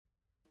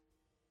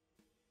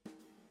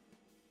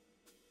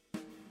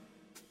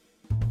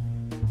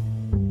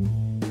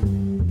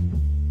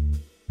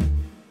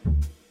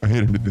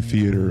head into the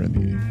theater and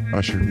the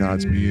usher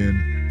nods me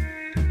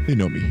in. They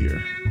know me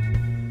here.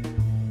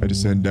 I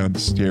descend down the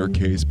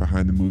staircase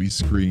behind the movie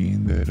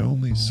screen that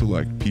only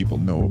select people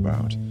know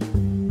about.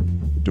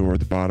 The door at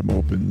the bottom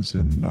opens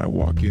and I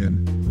walk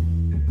in.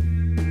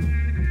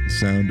 The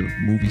sound of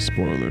movie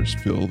spoilers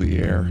fill the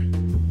air.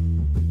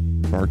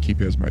 The barkeep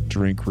has my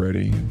drink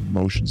ready and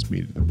motions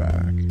me to the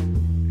back.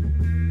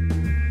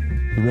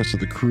 The rest of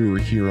the crew are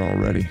here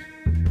already.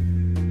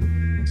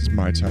 This is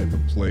my type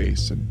of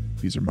place, and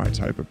these are my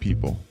type of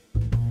people.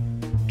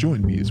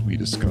 Join me as we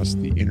discuss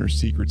the inner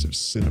secrets of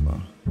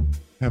cinema.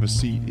 Have a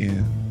seat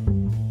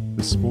in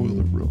the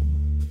spoiler room.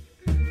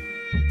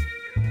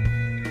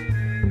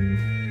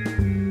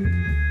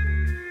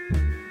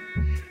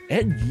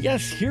 And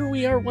yes, here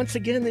we are once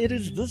again. It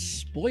is the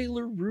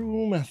spoiler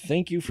room.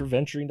 Thank you for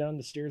venturing down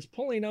the stairs,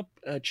 pulling up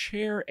a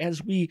chair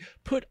as we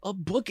put a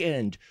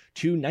bookend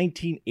to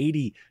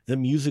 1980, the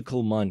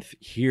musical month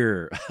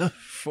here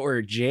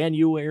for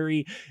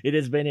January. It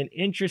has been an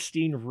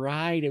interesting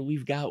ride, and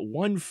we've got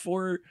one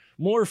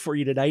more for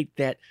you tonight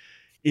that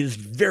is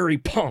very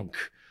punk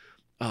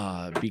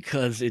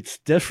because it's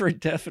different,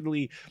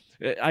 definitely.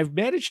 I've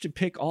managed to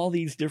pick all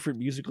these different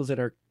musicals that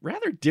are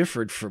rather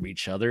different from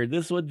each other.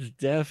 This one's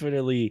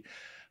definitely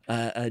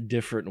a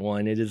different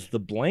one. It is The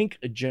Blank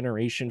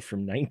Generation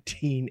from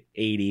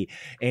 1980.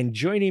 And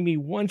joining me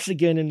once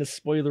again in the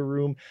spoiler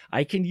room,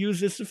 I can use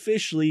this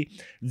officially,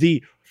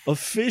 the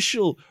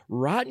official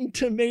Rotten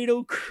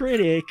Tomato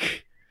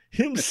critic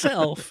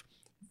himself,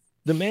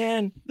 the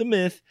man, the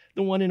myth,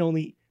 the one and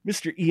only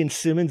Mr. Ian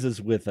Simmons is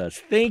with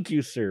us. Thank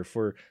you, sir,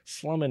 for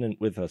slumming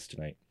with us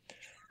tonight.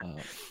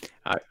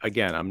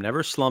 Again, I'm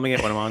never slumming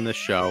it when I'm on this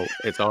show.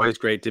 It's always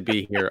great to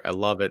be here. I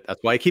love it.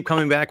 That's why I keep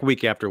coming back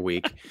week after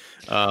week.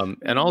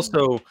 And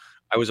also,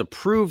 I was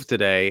approved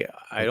today.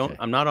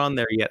 I'm not on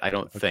there yet. I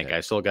don't think.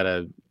 I still got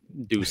to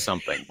do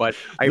something, but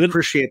I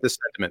appreciate the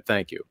sentiment.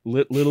 Thank you.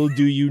 Little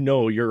do you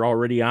know, you're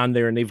already on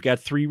there, and they've got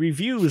 3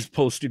 reviews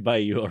posted by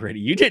you already.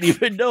 You didn't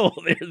even know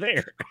they're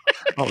there.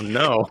 Oh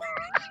no.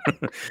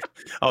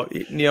 Oh,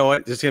 you know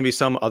what? There's gonna be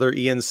some other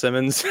Ian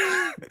Simmons.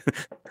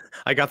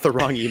 I got the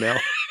wrong email.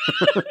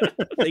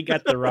 They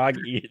got the wrong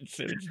Ian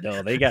Simmons.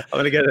 No, they got. I'm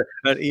gonna get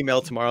an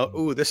email tomorrow.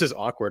 Ooh, this is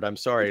awkward. I'm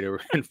sorry to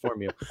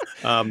inform you.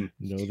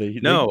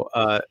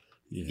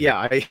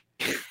 Yeah.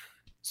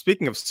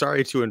 Speaking of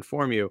sorry to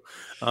inform you,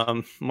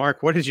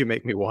 Mark, what did you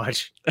make me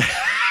watch?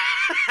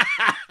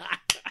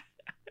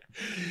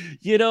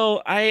 You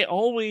know, I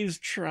always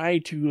try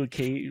to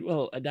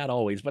not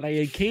always, but I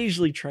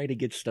occasionally try to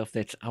get stuff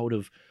that's out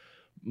of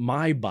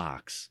my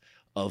box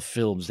of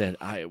films that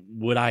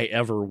I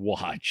ever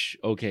watch.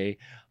 Okay.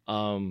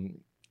 And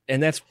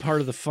that's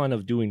part of the fun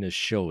of doing this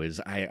show is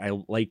I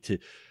like to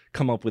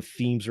come up with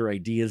themes or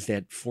ideas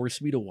that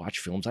force me to watch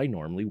films I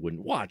normally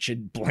wouldn't watch.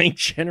 And Blank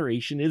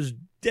Generation is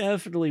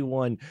definitely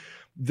one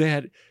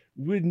that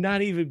would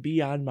not even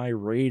be on my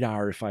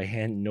radar if I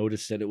hadn't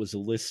noticed that it was a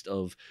list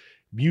of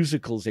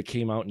musicals that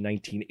came out in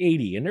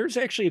 1980. And there's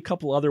actually a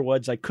couple other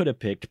ones I could have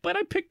picked, but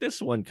I picked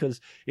this one because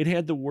it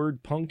had the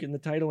word punk in the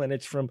title, and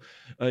it's from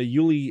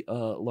Yuli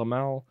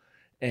Lamal,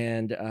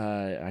 and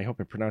I hope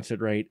I pronounced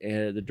it right,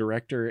 the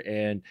director,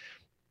 and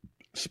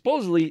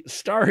supposedly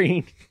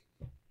starring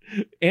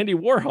Andy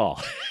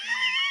Warhol.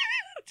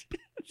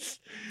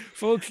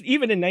 Folks,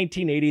 even in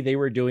 1980, they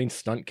were doing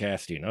stunt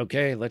casting.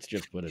 Okay, let's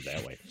just put it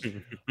that way.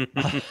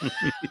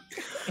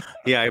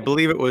 Yeah, I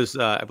believe it was.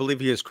 I believe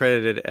he is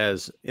credited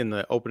as in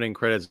the opening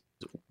credits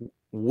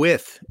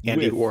with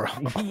Andy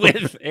Warhol.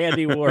 With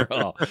Andy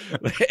Warhol,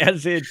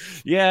 as in,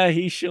 yeah,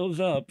 he shows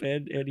up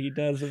and he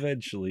does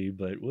eventually,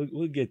 but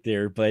we'll get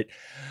there. But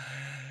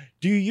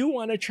do you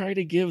want to try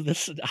to give the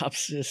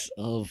synopsis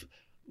of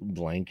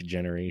Blank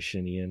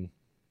Generation, Ian?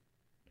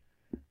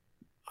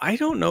 I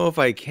don't know if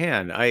I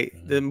can.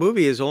 The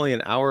movie is only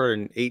an hour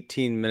and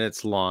 18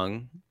 minutes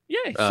long.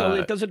 Yeah, so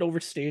it doesn't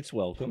overstay its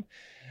welcome.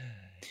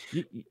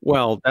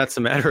 Well, that's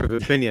a matter of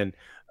opinion.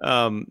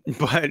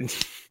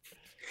 But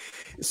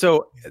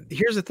so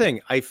here's the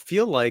thing. I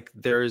feel like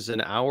there's an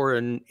hour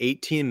and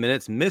 18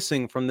 minutes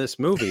missing from this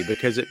movie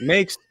because it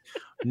makes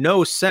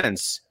no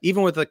sense.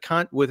 Even with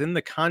within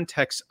the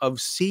context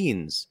of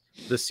scenes,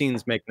 the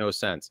scenes make no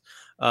sense.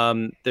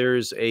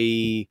 There's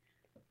a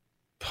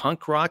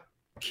punk rock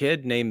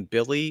kid named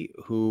Billy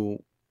who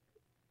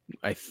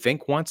I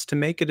think wants to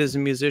make it as a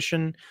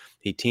musician.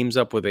 He teams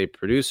up with a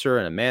producer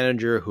and a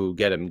manager who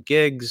get him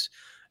gigs.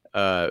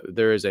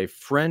 There is a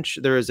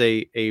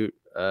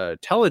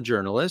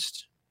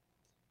telejournalist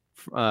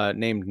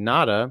named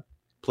Nada,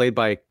 played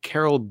by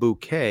Carol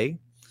Bouquet,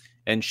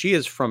 and she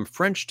is from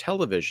French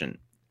television.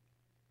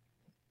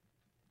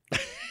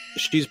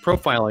 She's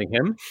profiling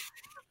him.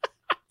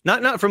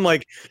 Not from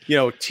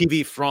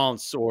TV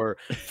France or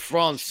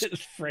France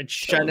French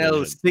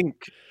Chanel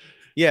Think.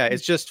 Yeah,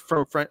 it's just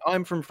from French.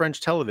 I'm from French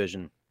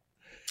television.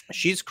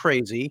 She's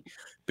crazy.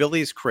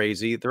 Billy's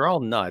crazy. They're all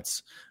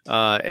nuts.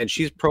 And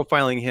she's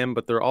profiling him,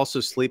 but they're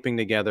also sleeping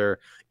together.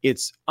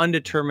 It's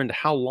undetermined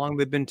how long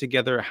they've been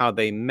together, how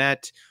they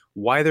met,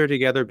 why they're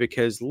together,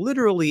 because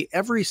literally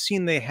every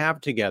scene they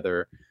have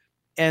together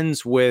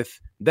ends with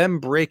them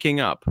breaking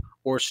up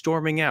or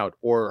storming out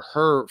or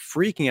her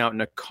freaking out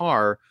in a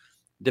car,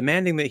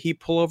 demanding that he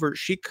pull over.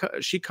 She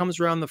comes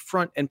around the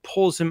front and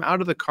pulls him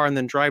out of the car and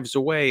then drives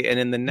away. And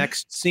in the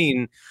next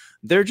scene,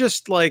 they're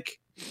just like,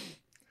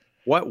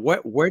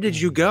 where did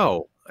you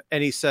go?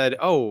 And he said,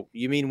 oh,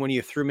 you mean when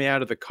you threw me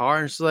out of the car?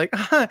 And she's like,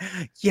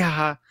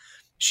 yeah.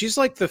 She's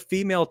like the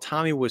female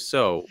Tommy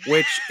Wiseau,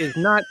 which is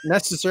not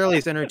necessarily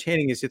as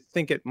entertaining as you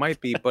think it might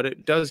be, but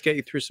it does get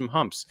you through some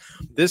humps.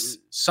 This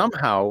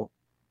somehow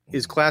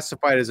is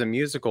classified as a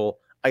musical.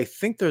 I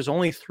think there's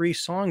only 3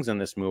 songs in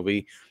this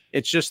movie.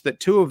 It's just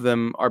that 2 of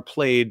them are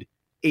played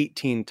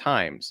 18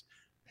 times.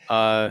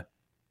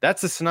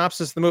 That's the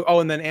synopsis of the movie.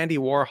 Oh, and then Andy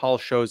Warhol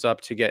shows up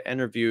to get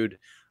interviewed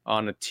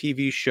on a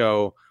TV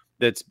show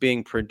that's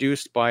being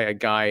produced by a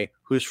guy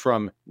who's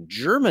from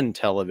German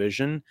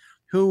television,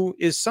 who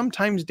is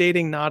sometimes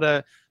dating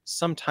Nada,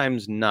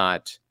 sometimes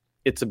not.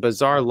 It's a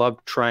bizarre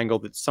love triangle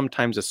that's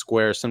sometimes a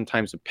square,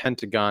 sometimes a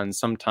pentagon,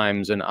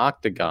 sometimes an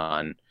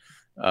octagon.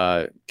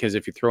 Because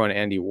if you throw in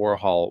Andy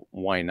Warhol,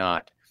 why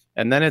not?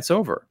 And then it's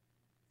over.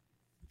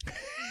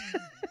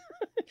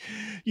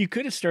 You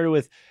could have started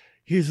with,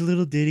 here's a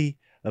little ditty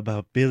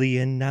about Billy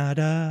and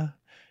Nada.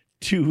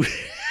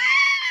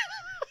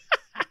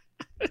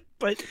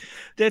 But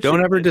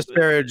don't ever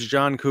disparage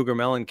John Cougar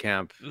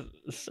Mellencamp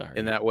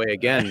in that way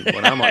again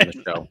when I'm on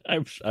the show.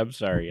 I'm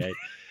sorry.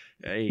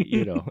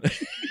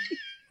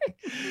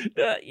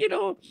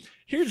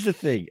 Here's the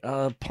thing.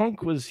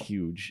 Punk was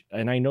huge,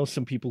 and I know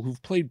some people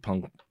who've played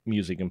punk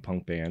music and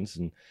punk bands,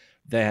 and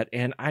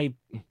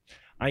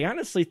I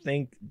honestly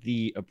think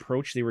the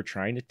approach they were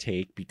trying to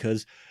take,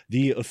 because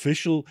the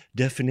official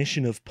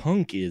definition of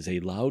punk is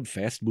a loud,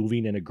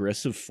 fast-moving, and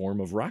aggressive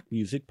form of rock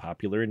music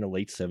popular in the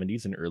late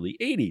 70s and early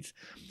 80s.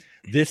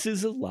 This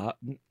is not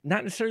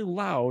necessarily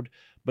loud,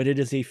 but it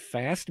is a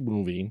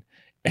fast-moving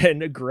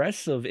and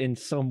aggressive in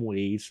some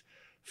ways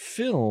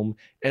film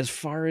as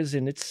far as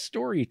in its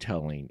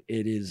storytelling.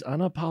 It is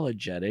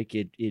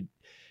unapologetic.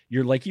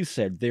 You're like you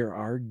said, there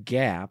are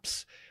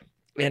gaps.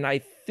 And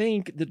I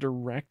think the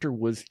director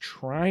was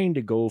trying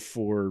to go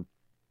for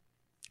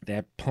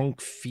that punk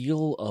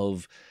feel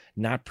of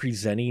not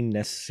presenting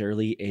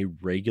necessarily a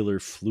regular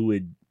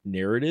fluid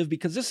narrative,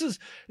 because this is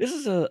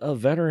a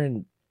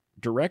veteran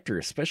director,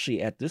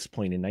 especially at this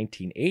point in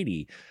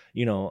 1980.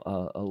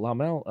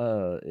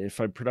 Lamel,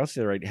 if I pronounce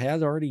it right,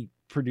 had already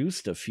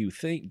produced a few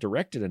things,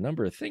 directed a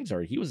number of things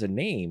already. He was a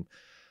name.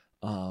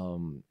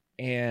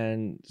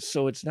 And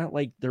so it's not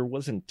like there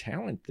wasn't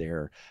talent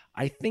there.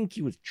 I think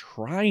he was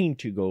trying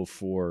to go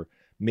for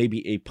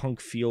maybe a punk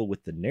feel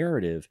with the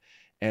narrative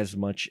as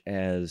much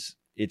as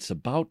it's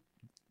about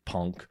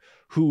punk,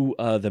 who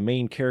the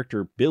main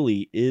character,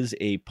 Billy, is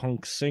a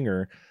punk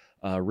singer,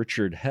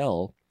 Richard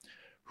Hell,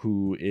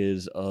 who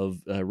is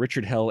of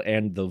Richard Hell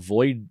and the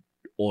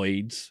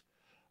Voidoids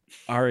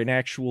are an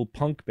actual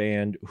punk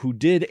band who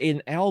did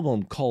an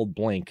album called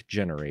Blank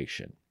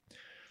Generation.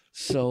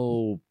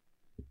 So,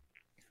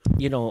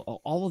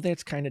 all of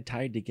that's kind of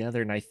tied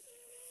together, and I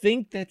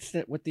think that's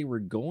what they were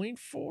going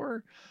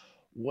for.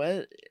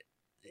 What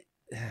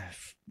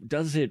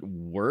does it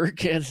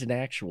work as an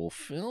actual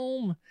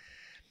film?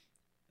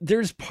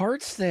 There's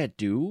parts that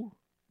do.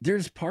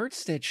 There's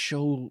parts that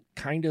show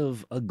kind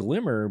of a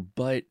glimmer,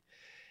 but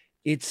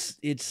it's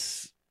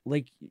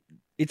like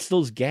it's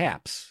those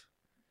gaps.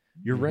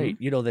 You're right.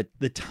 That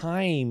the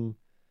time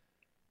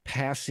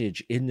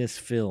passage in this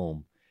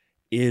film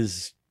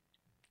is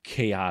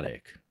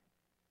chaotic.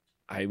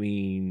 I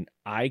mean,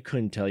 I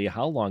couldn't tell you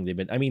how long they've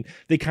been. I mean,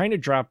 they kind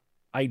of drop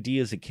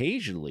ideas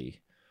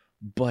occasionally,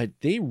 but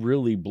they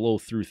really blow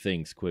through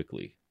things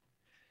quickly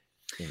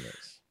in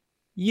this.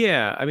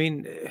 Yeah, I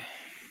mean,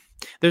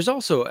 there's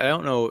also, I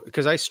don't know,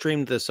 because I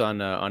streamed this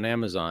on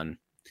Amazon.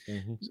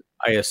 Mm-hmm.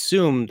 I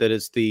assume that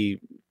it's the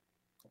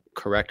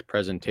correct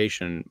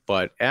presentation,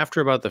 but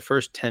after about the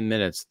first 10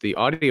 minutes, the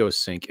audio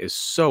sync is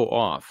so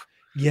off.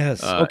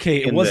 Yes.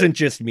 Okay. It wasn't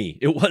just me.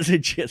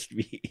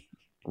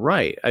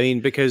 Right. I mean,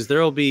 because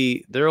there'll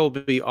be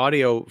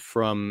audio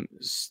from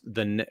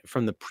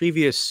the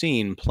previous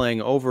scene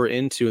playing over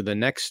into the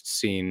next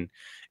scene,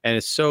 and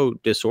it's so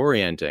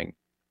disorienting.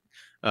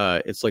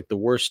 It's like the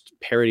worst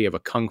parody of a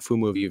kung fu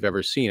movie you've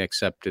ever seen,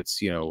 except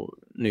it's, New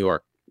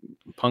York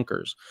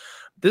punkers.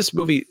 This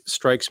movie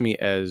strikes me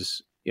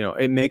as,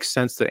 it makes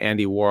sense that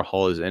Andy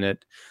Warhol is in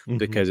it,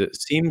 because it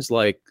seems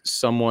like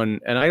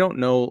someone, and I don't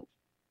know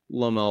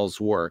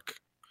Lamel's work.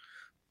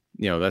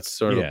 That's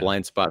sort of a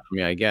blind spot for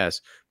me, I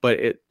guess. But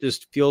it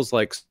just feels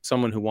like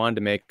someone who wanted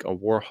to make a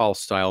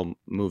Warhol-style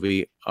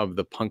movie of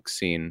the punk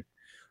scene,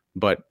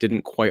 but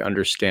didn't quite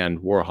understand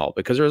Warhol,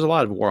 because there was a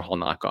lot of Warhol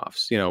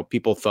knockoffs.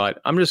 People thought,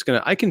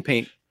 I can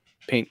paint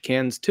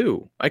cans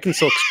too. I can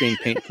silk screen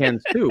paint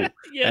cans too.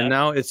 Yeah. And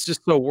now it's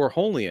just so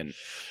Warholian.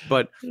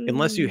 But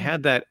unless you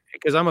had that,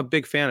 because I'm a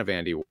big fan of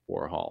Andy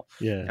Warhol.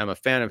 Yeah. I'm a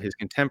fan of his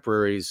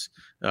contemporaries,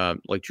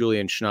 like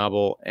Julian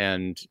Schnabel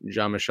and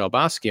Jean-Michel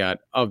Basquiat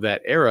of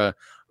that era,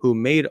 who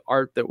made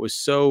art that was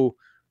so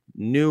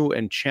new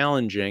and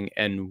challenging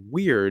and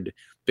weird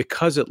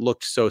because it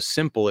looked so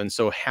simple and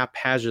so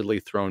haphazardly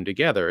thrown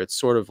together. It's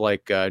sort of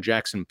like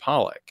Jackson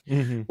Pollock,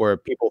 where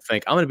people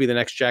think, I'm going to be the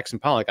next Jackson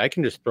Pollock. I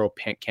can just throw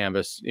paint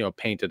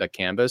at a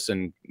canvas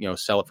and,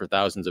 sell it for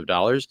thousands of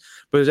dollars.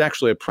 But there's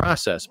actually a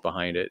process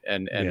behind it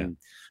and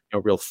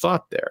real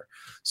thought there.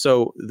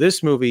 So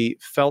this movie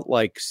felt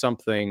like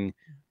something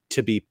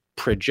to be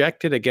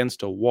projected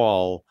against a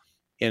wall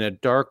in a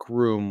dark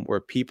room where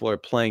people are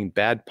playing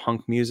bad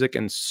punk music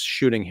and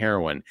shooting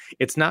heroin.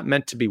 It's not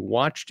meant to be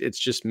watched. It's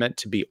just meant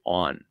to be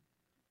on.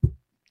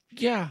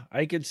 Yeah,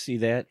 I could see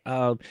that.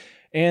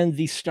 And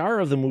the star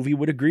of the movie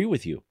would agree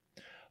with you.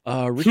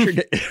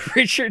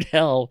 Richard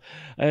Hell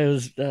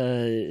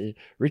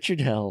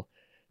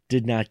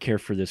did not care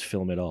for this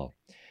film at all.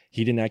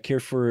 He did not care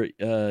for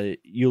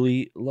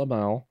Yuli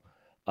Lamau.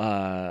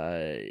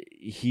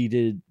 He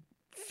did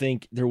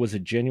think there was a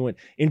genuine,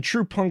 in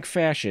true punk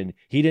fashion,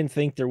 he didn't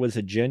think there was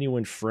a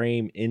genuine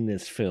frame in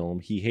this film.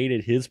 He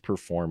hated his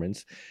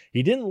performance.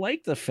 He didn't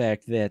like the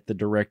fact that the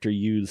director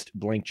used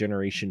Blank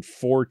Generation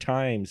 4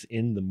 times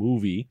in the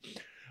movie.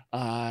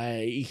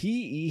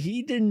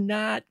 He did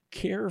not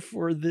care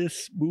for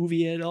this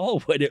movie at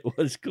all when it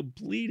was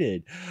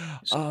completed.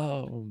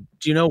 Do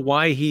you know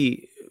why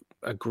he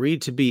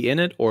agreed to be in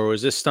it, or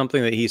was this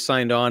something that he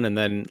signed on and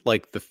then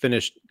like the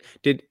finished?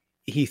 Did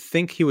he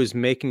think he was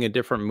making a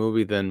different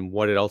movie than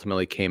what it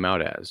ultimately came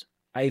out as?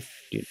 I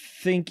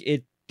think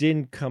it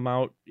didn't come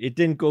out. It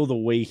didn't go the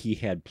way he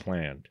had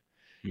planned,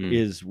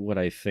 is what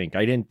I think.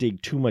 I didn't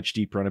dig too much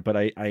deeper on it, but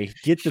I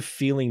get the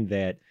feeling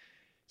that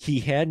he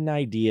had an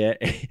idea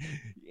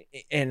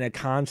and a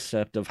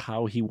concept of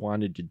how he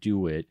wanted to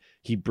do it.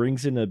 He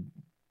brings in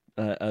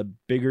a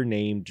bigger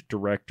named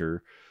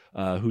director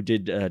who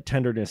did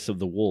Tenderness of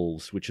the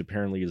Wolves, which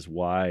apparently is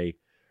why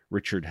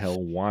Richard Hell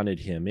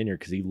wanted him in here,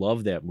 because he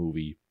loved that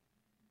movie.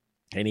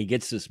 And he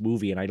gets this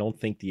movie, and I don't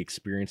think the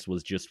experience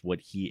was just what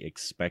he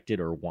expected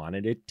or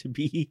wanted it to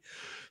be.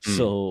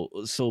 So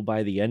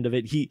by the end of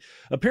it, he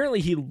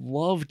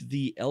loved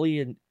the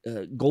Elliot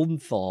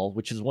Goldenthal,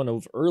 which is one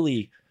of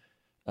early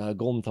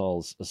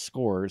Goldenthal's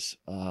scores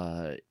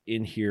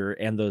in here,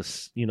 and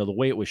the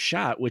way it was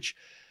shot, which,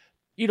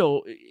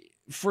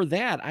 for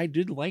that, I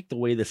did like the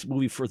way this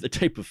movie, for the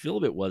type of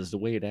film it was, the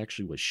way it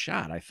actually was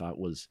shot, I thought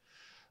was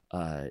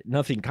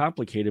nothing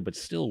complicated, but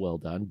still well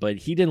done. But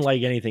he didn't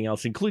like anything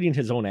else, including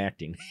his own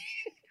acting.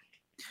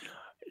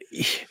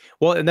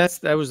 Well, and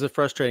that was the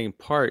frustrating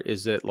part,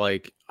 is that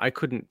like I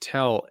couldn't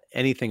tell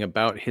anything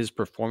about his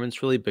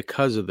performance really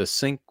because of the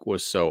sync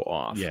was so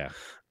off. Yeah.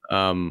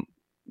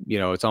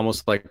 It's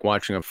almost like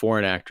watching a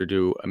foreign actor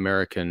do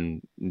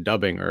American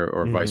dubbing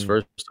or vice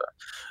versa.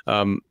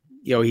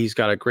 He's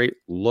got a great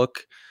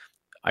look.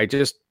 I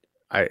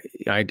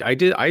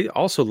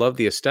also love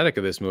the aesthetic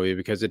of this movie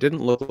because it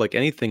didn't look like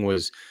anything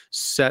was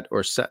set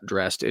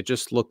dressed. It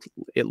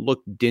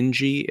looked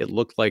dingy. It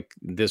looked like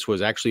this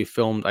was actually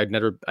filmed. I'd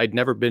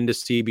never been to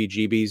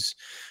CBGB's,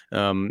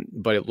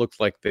 but it looked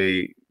like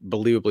they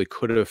believably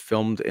could have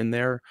filmed in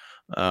there.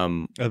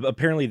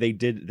 Apparently they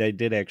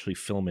did actually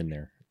film in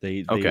there.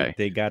 They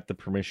got the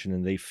permission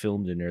and they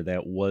filmed in there.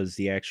 That was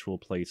the actual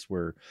place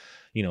where,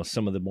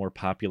 some of the more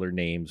popular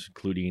names,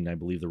 including I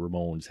believe the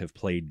Ramones, have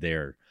played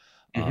there.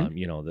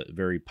 The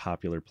very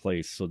popular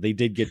place. So they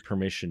did get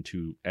permission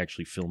to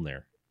actually film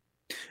there.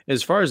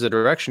 As far as the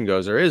direction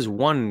goes, there is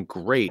one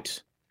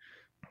great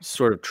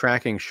sort of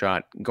tracking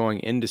shot going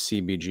into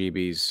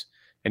CBGB's,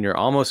 and you're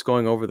almost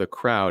going over the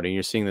crowd and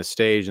you're seeing the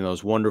stage and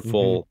those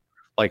wonderful,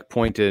 like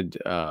pointed,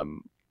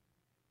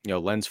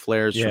 lens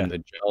flares from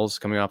the gels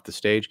coming off the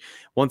stage.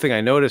 One thing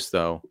I noticed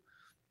though,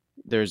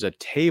 there's a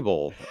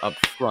table up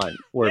front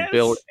where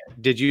Bill,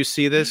 did you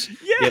see this?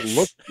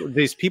 Yes.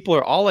 These people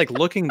are all like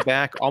looking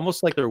back,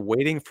 almost like they're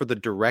waiting for the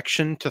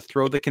direction to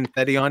throw the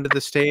confetti onto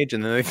the stage,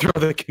 and then they throw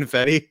the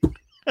confetti.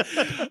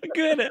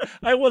 Good.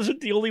 I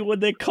wasn't the only one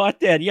that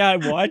caught that. Yeah,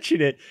 I'm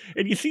watching it.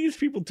 And you see these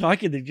people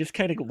talking, they're just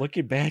kind of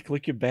looking back.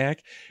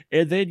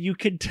 And then you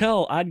can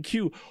tell on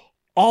cue,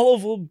 all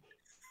of them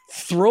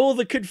throw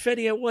the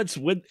confetti at once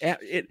and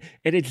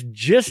it's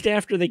just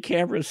after the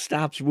camera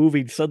stops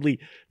moving, suddenly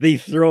they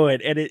throw it,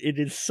 and it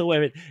is so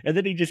evident, and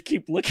then they just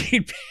keep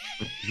looking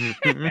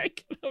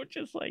back. I'm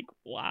just like,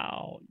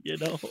 wow,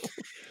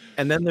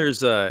 and then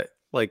there's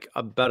like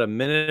about a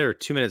minute or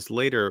 2 minutes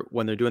later,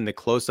 when they're doing the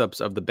close-ups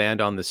of the band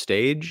on the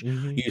stage,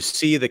 you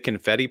see the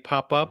confetti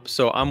pop up.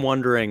 So I'm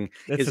wondering,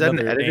 is that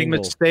an editing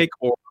mistake,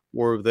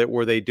 or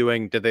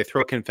did they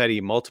throw confetti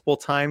multiple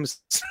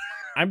times?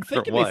 I'm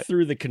thinking they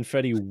threw the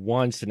confetti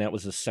once, and that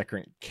was a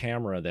second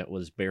camera that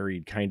was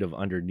buried kind of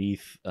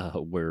underneath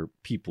where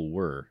people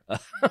were.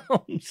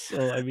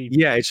 So, I mean...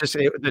 Yeah, it's just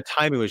the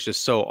timing was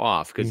just so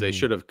off because they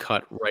should have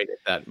cut right at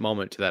that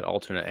moment to that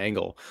alternate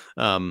angle.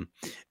 And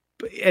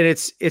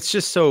it's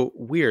just so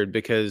weird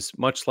because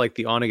much like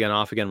the on-again,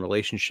 off-again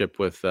relationship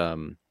with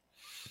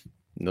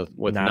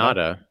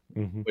Nada,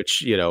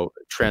 which,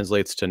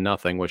 translates to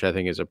nothing, which I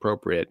think is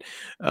appropriate.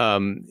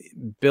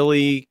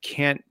 Billy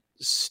can't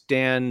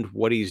stand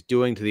what he's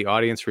doing to the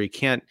audience, or he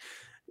can't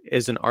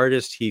as an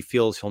artist, he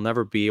feels he'll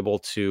never be able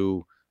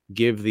to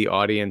give the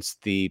audience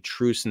the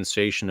true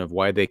sensation of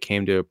why they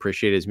came to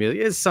appreciate his music.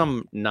 It's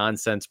some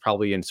nonsense,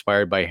 probably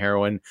inspired by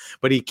heroin,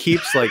 but he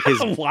keeps like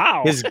his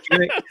wow,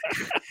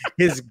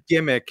 his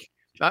gimmick.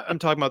 I'm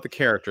talking about the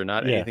character,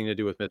 not anything to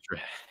do with Mr.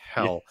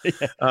 Hell.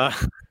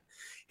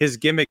 His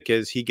gimmick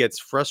is he gets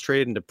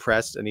frustrated and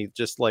depressed, and he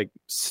just like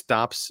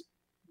stops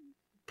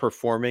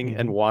performing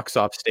and walks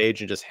off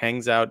stage and just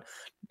hangs out.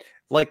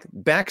 Like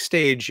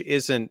backstage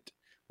isn't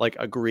like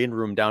a green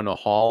room down a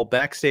hall.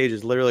 Backstage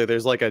is literally,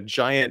 there's like a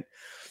giant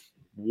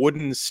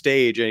wooden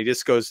stage, and he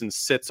just goes and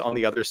sits on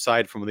the other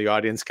side from where the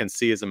audience can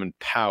see him and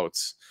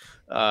pouts.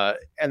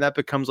 And that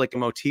becomes like a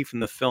motif in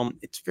the film.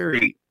 It's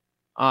very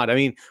odd. I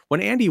mean,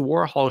 when Andy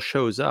Warhol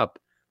shows up,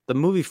 the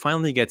movie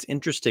finally gets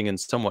interesting and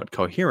somewhat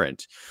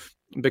coherent,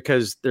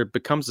 because there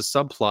becomes a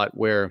subplot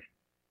where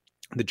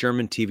the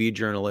German TV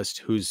journalist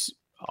who's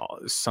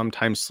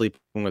sometimes sleeping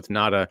with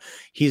Nada,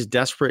 he's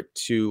desperate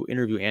to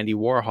interview Andy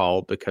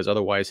Warhol because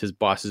otherwise his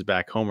bosses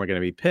back home are going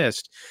to be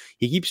pissed.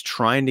 He keeps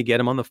trying to get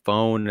him on the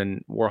phone,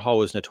 and Warhol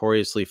was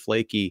notoriously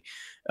flaky.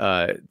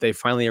 They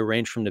finally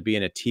arranged for him to be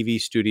in a TV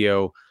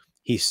studio.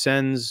 He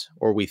sends,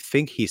 or we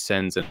think he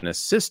sends, an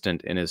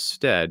assistant in his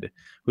stead,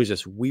 who's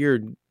this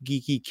weird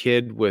geeky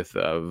kid with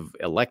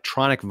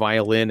electronic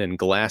violin and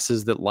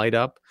glasses that light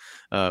up,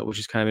 which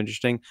is kind of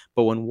interesting.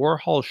 But when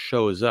Warhol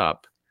shows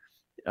up,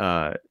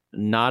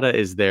 Nada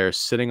is there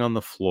sitting on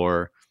the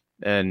floor,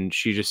 and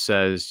she just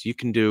says, you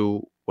can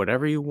do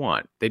whatever you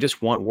want. They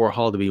just want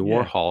Warhol to be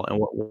Warhol. And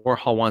what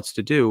Warhol wants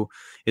to do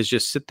is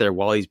just sit there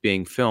while he's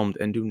being filmed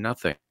and do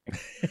nothing.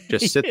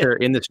 Just sit there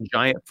in this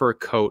giant fur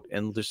coat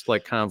and just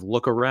like kind of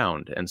look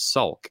around and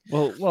sulk.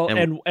 Well,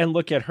 and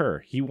look at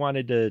her. He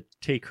wanted to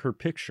take her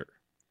picture.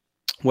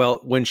 Well,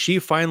 when she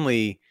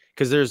finally,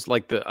 because there's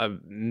like the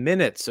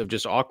minutes of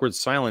just awkward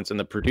silence, and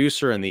the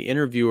producer and the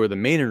interviewer, the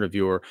main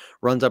interviewer,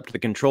 runs up to the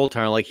control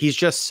tower like he's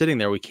just sitting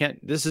there. We can't,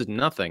 this is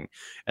nothing.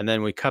 And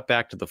then we cut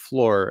back to the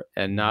floor,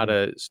 and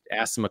Nada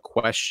asks him a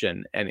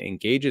question and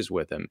engages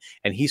with him,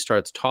 and he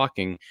starts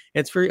talking.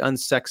 It's very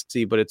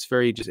unsexy, but it's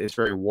very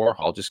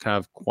Warhol, just kind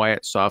of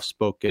quiet,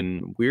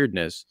 soft-spoken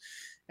weirdness.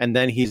 And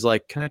then he's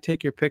like, can I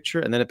take your picture?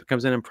 And then it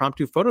becomes an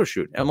impromptu photo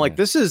shoot. And I'm like,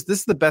 this is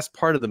the best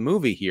part of the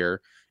movie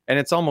here, and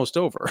it's almost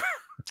over.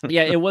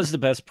 Yeah, it was the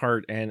best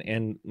part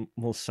and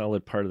most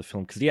solid part of the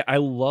film, because I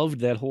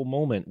loved that whole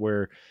moment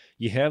where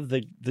you have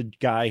the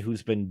guy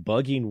who's been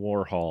bugging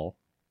Warhol,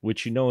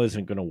 which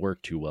isn't going to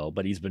work too well,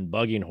 but he's been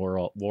bugging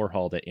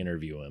Warhol to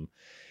interview him,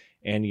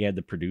 and you had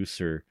the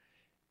producer,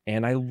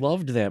 and I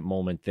loved that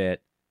moment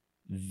that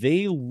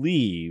they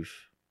leave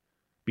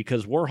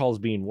because Warhol's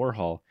being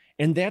Warhol,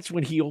 and that's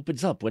when he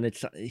opens up, when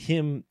it's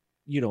him,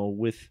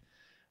 with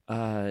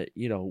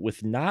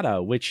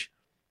Nada, which,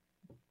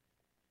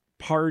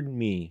 pardon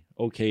me,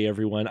 okay,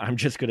 everyone, I'm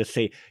just going to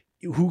say,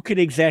 who could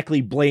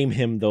exactly blame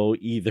him, though,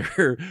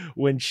 either?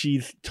 When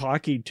she's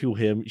talking to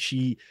him,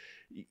 he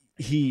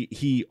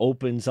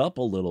opens up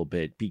a little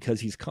bit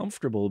because he's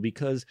comfortable,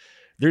 because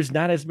there's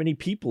not as many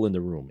people in the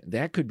room.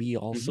 That could be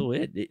also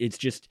it. It's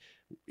just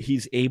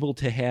he's able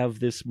to have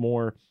this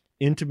more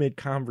intimate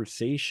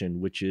conversation,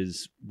 which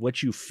is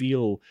what you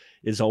feel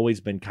has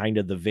always been kind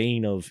of the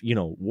vein of,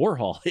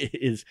 Warhol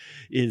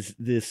is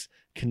this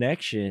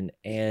connection.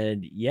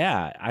 And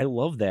I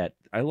love that.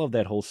 I love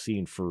that whole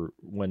scene for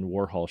when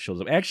Warhol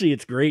shows up. Actually,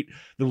 it's great.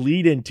 The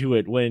lead into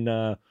it, when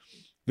the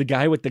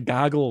guy with the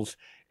goggles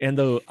and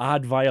the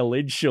odd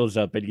violin shows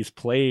up and he's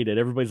played, and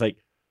everybody's like,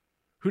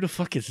 who the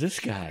fuck is this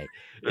guy?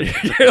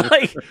 They're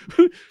like,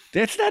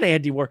 that's not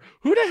Andy Warhol.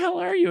 Who the hell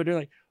are you? And they're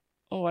like,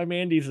 oh, I'm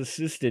Andy's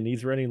assistant.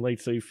 He's running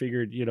late, so he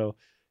figured,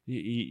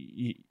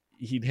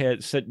 he'd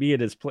had sent me in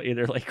his play. And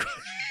they're like,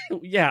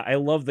 yeah, I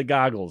love the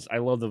goggles. I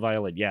love the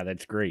violin. Yeah,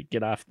 that's great.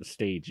 Get off the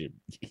stage.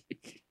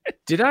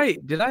 Did I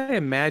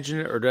imagine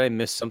it, or did I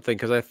miss something?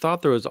 Because I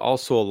thought there was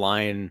also a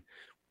line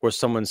where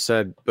someone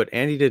said, but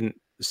Andy didn't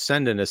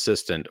send an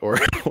assistant, or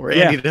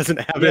Andy doesn't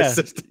have an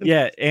assistant.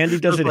 Yeah, Andy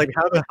doesn't. Like,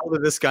 how the hell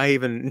did this guy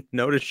even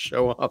know to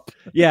show up?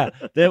 Yeah,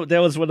 that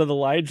was one of the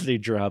lines they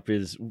drop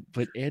is,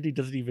 but Andy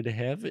doesn't even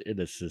have an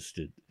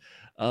assistant.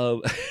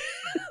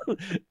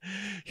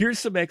 Here's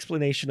some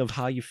explanation of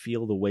how you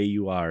feel the way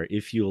you are,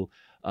 if you'll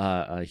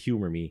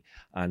humor me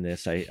on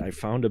this. I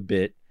found a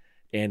bit,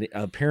 and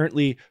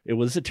apparently it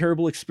was a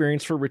terrible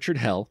experience for Richard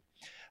Hell.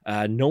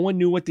 No one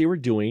knew what they were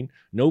doing.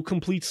 No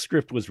complete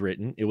script was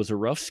written. It was a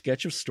rough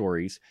sketch of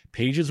stories.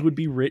 Pages would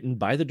be written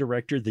by the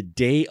director the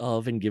day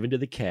of and given to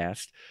the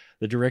cast.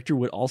 The director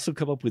would also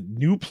come up with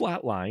new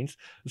plot lines,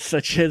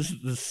 such as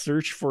the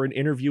search for an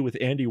interview with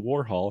Andy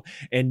Warhol,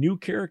 and new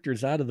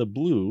characters out of the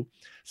blue,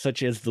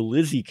 such as the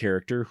Lizzie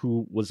character,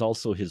 who was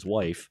also his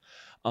wife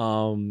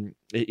in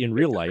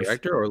real life.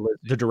 Director or Lizzie?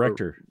 The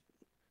director.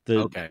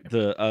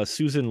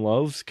 Susan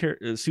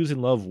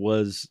Love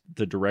was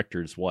the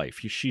director's wife.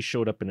 She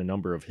showed up in a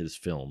number of his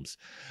films.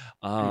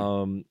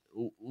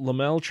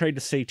 Lamel tried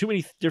to say too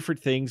many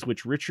different things,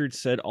 which Richard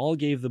said all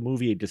gave the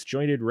movie a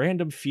disjointed,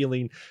 random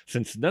feeling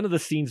since none of the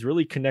scenes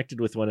really connected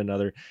with one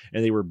another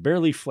and they were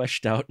barely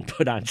fleshed out and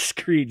put on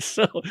screen.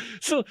 So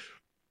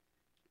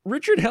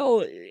Richard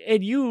Hell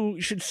and you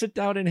should sit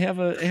down and have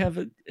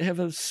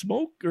a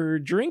smoke or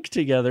drink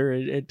together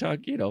and talk,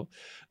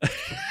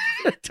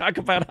 talk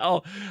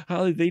about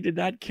how they did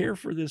not care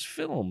for this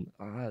film.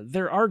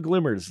 There are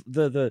glimmers.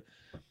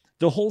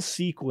 The whole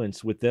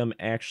sequence with them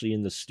actually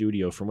in the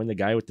studio, from when the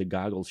guy with the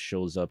goggles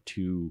shows up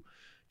to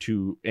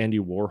Andy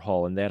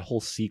Warhol, and that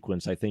whole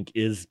sequence, I think,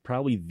 is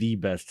probably the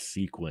best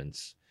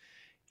sequence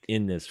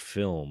in this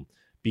film,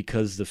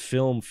 because the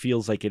film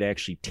feels like it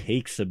actually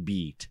takes a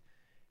beat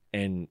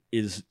and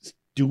is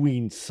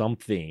doing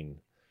something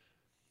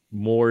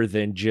more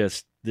than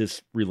just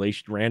this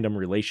random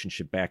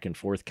relationship back and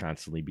forth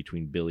constantly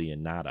between Billy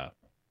and Nada.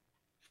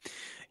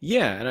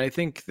 Yeah, and I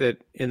think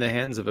that in the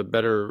hands of a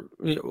better,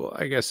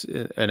 I guess,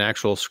 an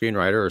actual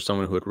screenwriter or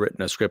someone who had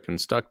written a script and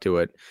stuck to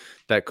it,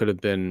 that could have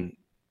been,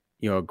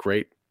 a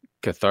great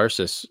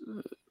catharsis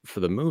for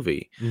the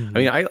movie. Mm-hmm. I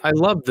mean, I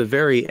love the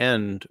very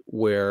end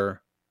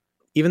where,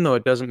 even though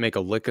it doesn't make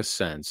a lick of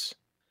sense,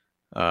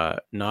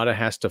 Nada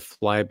has to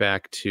fly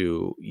back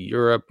to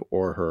Europe,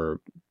 or her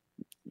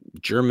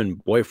German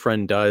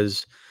boyfriend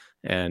does,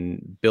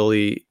 and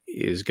Billy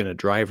is going to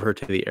drive her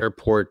to the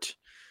airport,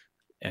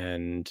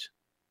 and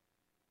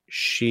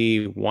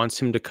she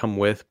wants him to come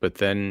with, but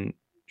then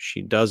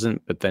she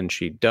doesn't, but then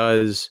she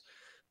does,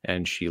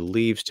 and she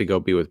leaves to go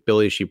be with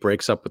Billy. She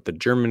breaks up with the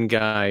German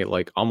guy,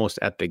 like almost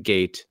at the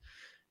gate,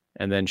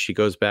 and then she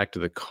goes back to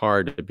the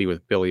car to be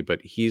with Billy,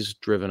 but he's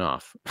driven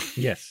off.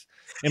 Yes.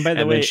 And by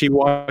the way, then she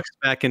walks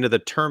back into the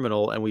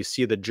terminal and we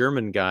see the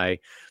German guy.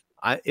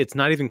 It's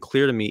not even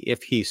clear to me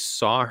if he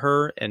saw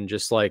her and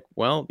just like,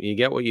 well, you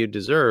get what you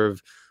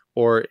deserve,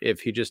 or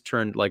if he just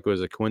turned, like it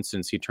was a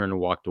coincidence, he turned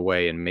and walked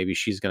away, and maybe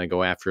she's going to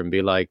go after him and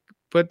be like,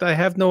 but I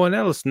have no one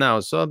else now,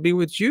 so I'll be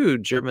with you,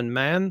 German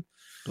man.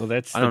 Well,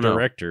 that's the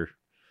director.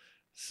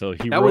 So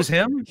was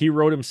him. He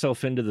wrote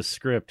himself into the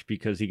script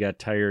because he got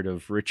tired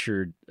of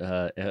Richard,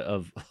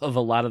 of a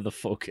lot of the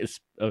focus.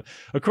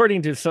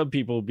 According to some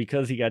people,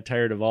 because he got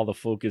tired of all the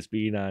focus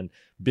being on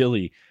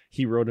Billy,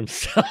 he wrote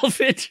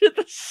himself into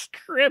the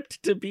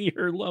script to be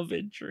her love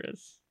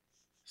interest.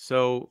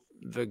 So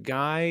the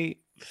guy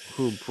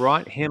who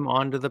brought him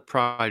onto the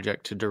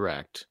project to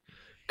direct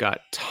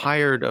got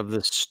tired of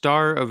the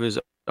star of his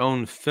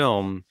own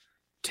film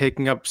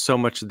taking up so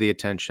much of the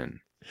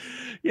attention.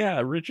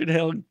 Yeah, Richard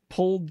Hell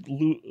pulled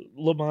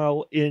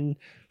Lamel in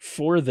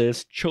for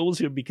this, chose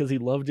him because he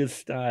loved his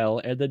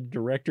style, and the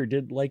director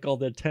didn't like all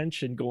the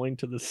attention going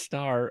to the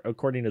star,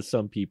 according to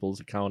some people's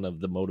account of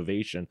the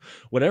motivation.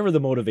 Whatever the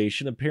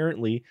motivation,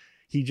 apparently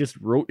he just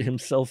wrote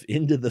himself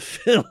into the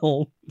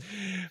film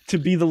to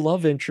be the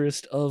love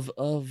interest of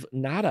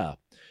Nada,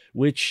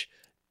 which,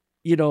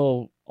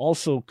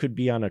 also could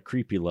be on a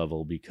creepy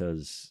level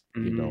because,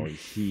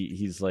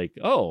 he's like,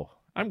 oh,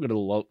 I'm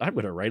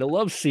gonna write a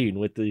love scene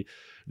with the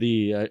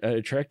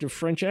attractive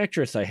French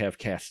actress I have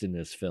cast in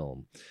this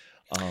film,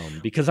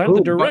 because I'm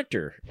the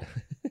director.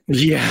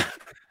 Yeah.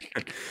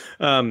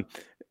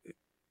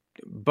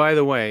 By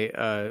the way,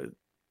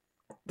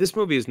 this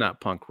movie is not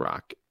punk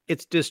rock.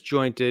 It's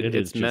disjointed.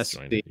 It's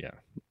messy. Yeah.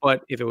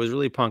 But if it was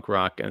really punk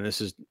rock, and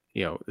this is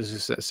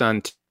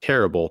sound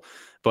terrible,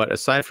 but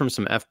aside from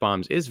some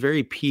F-bombs, it's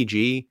very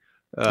PG.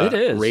 It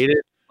is rated.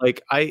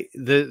 Like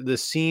the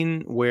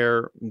scene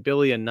where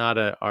Billy and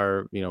Nada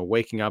are,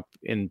 waking up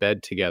in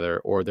bed together,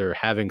 or they're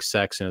having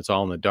sex and it's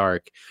all in the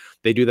dark.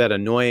 They do that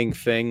annoying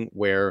thing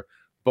where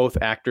both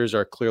actors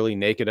are clearly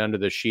naked under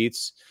the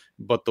sheets,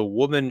 but the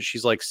woman,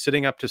 she's like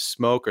sitting up to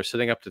smoke or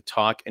sitting up to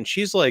talk, and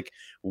she's like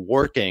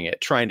working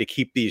at trying to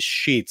keep these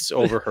sheets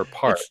over her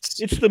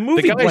parts. It's the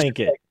movie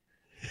blanket.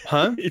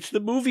 Huh? It's the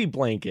movie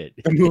blanket.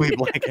 The movie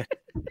blanket.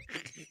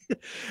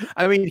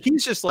 I mean,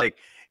 he's just like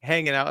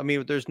hanging out. I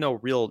mean, there's no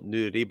real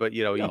nudity, but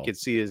you can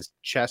see his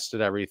chest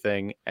and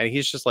everything, and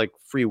he's just like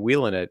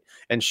freewheeling it,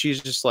 and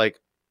she's just like,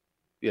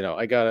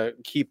 I gotta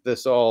keep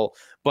this all.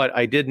 But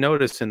I did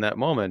notice in that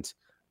moment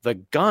the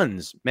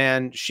guns,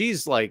 man.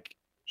 She's like,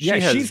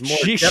 she's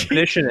more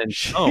definition and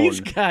tone.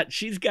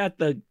 She's got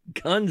the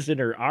guns in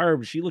her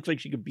arms. She looks like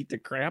she could beat the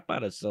crap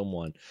out of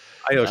someone.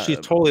 I know, she's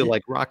totally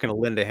like rocking a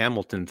Linda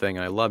Hamilton thing.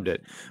 I loved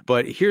it.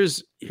 But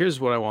here's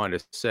what I wanted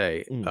to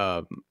say.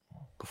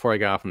 Before I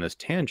got off on this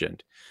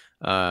tangent,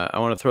 I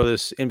want to throw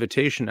this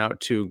invitation out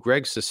to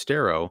Greg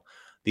Sestero,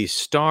 the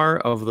star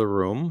of The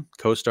Room,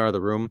 co-star of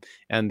The Room,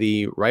 and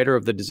the writer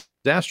of The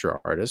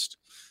Disaster Artist,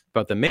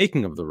 about the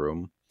making of The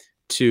Room,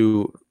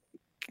 to,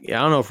 I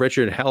don't know if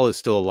Richard Hell is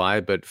still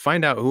alive, but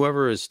find out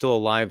whoever is still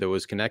alive that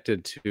was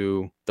connected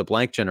to the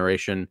Blank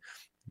Generation,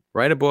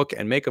 write a book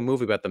and make a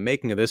movie about the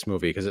making of this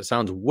movie, because it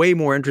sounds way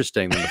more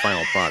interesting than the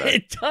final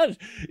product.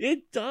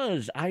 It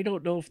does. I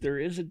don't know if there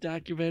is a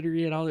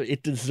documentary at all.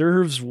 It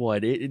deserves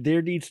one.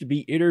 There needs to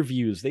be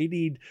interviews. They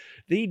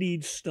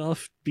need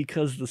stuff,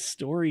 because the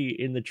story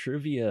in the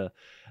trivia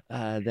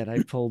that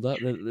I pulled up,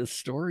 the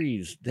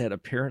stories that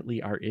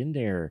apparently are in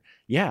there.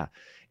 Yeah.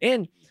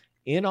 And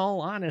in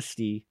all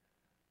honesty,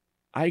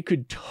 I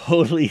could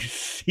totally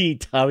see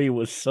Tommy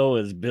Wiseau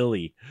as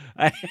Billy.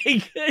 I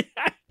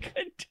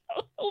could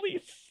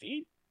totally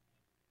see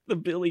the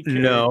Billy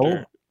character.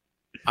 No,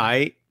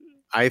 I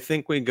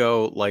think we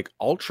go like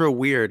ultra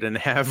weird and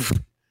have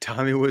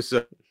Tommy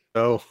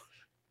Wiseau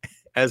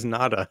as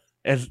Nada.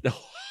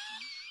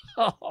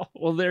 Oh,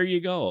 well, there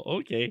you go.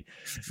 Okay,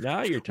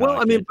 now you're talking.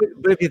 Well, I mean,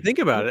 but if you think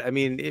about it, I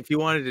mean, if you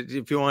wanted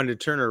to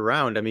turn it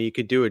around, I mean, you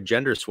could do a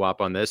gender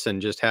swap on this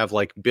and just have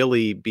like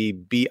Billy be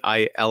Billie.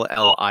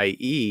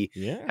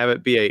 Yeah. Have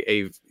it be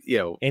a you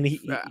know, and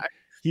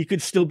he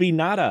could still be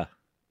Nada.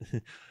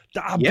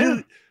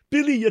 Yeah.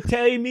 Billy, you're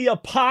tearing me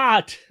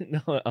apart.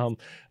 No, a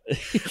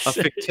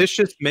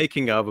fictitious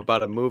making of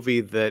about a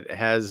movie that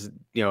has,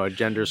 you know, a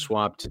gender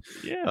swapped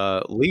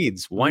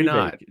leads. Why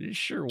not?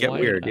 Sure, get why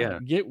weird. not? Yeah,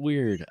 get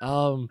weird.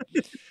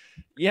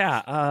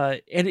 Yeah.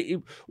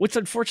 And what's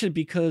unfortunate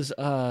because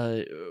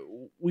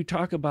we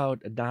talk about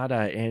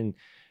Nada, and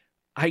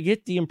I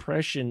get the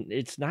impression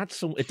it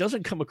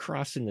doesn't come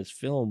across in this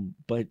film,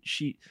 but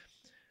she's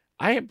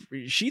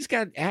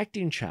got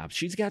acting chops.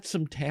 She's got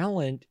some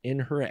talent in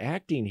her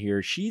acting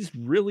here. She's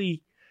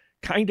really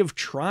kind of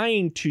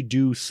trying to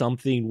do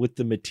something with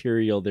the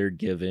material they're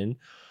given,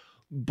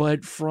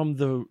 but from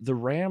the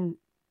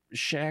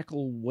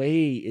ramshackle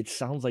way it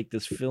sounds like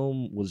this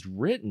film was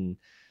written,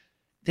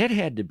 that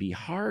had to be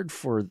hard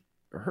for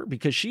her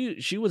because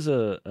she was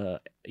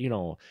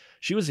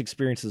she was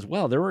experienced as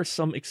well. There were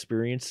some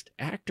experienced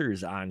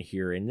actors on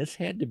here, and this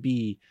had to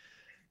be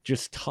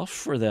just tough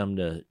for them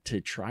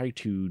to try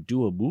to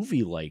do a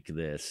movie like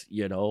this,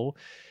 you know.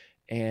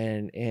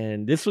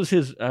 And this was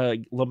his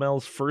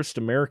Lamel's first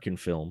American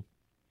film.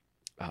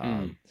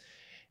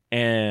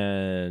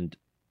 And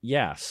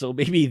yeah, so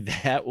maybe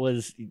that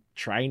was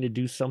trying to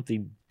do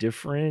something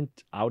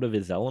different out of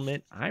his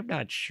element. I'm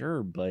not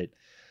sure, but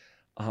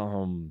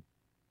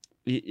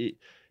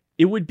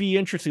it would be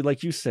interesting.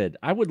 Like you said,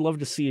 I would love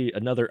to see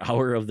another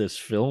hour of this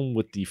film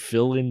with the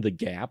fill in the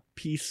gap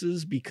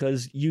pieces,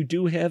 because you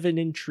do have an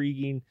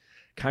intriguing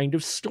kind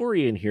of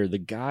story in here. The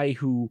guy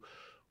who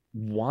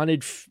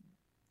wanted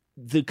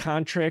the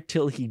contract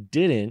till he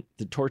didn't,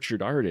 the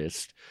tortured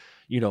artist,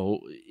 you know,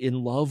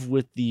 in love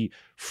with the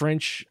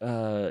French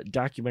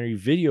documentary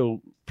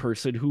video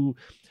person who,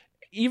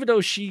 even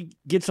though she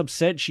gets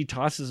upset, she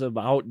tosses him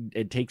out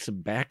and takes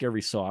him back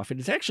every so often.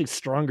 It's actually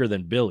stronger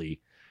than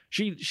Billy.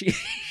 She's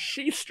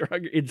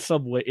stronger in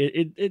some way.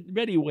 In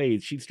many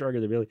ways, she's stronger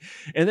than Billy.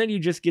 And then you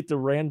just get the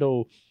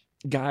rando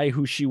guy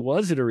who she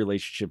was in a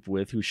relationship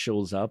with, who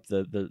shows up,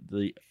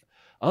 the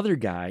other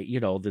guy, you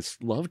know, this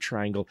love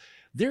triangle.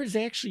 There's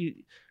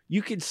actually,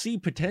 you can see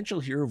potential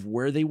here of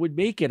where they would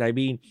make it. I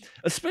mean,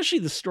 especially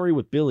the story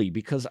with Billy,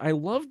 because I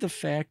love the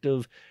fact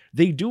of,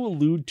 they do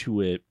allude to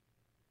it,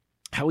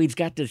 how he's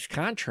got this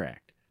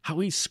contract,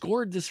 how he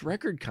scored this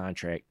record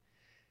contract,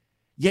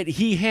 yet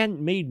he hadn't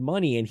made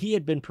money, and he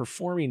had been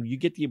performing, you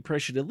get the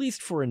impression, at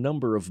least for a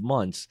number of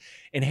months,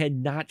 and had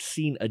not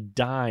seen a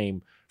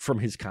dime from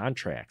his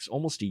contracts.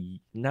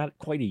 Not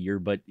quite a year,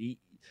 but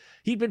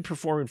he'd been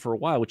performing for a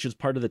while, which is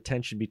part of the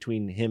tension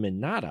between him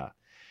and Nada.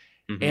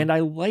 Mm-hmm. And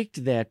I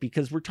liked that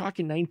because we're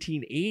talking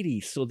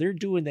 1980. So they're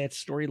doing that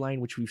storyline,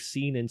 which we've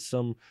seen in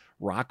some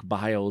rock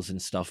bios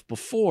and stuff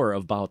before,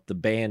 about the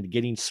band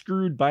getting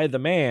screwed by the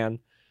man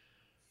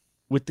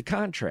with the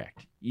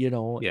contract, you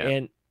know? Yeah.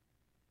 And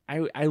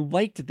I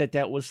liked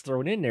that was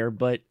thrown in there,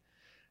 but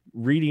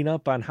reading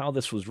up on how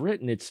this was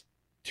written, it's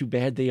too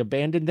bad they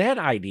abandoned that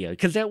idea,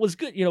 because that was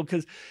good, you know,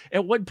 because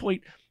at one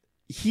point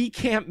he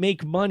can't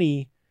make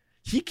money.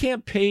 He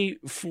can't pay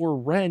for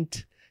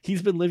rent.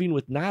 He's been living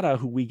with Nada,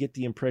 who we get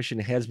the impression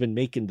has been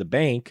making the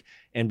bank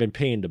and been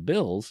paying the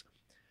bills.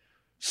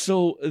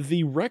 So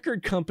the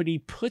record company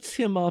puts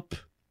him up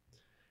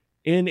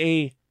in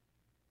a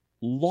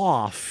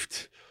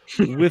loft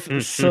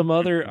with some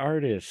other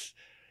artists.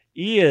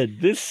 Ian,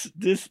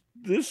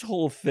 this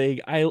whole thing,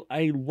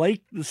 I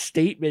liked the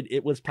statement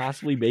it was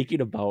possibly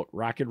making about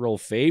rock and roll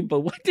fame,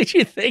 but what did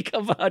you think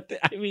about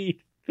that? I mean,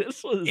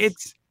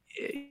 it's,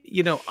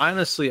 you know,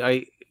 honestly,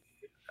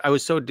 I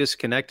was so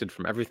disconnected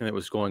from everything that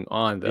was going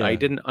on that I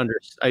didn't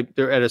understand.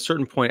 At a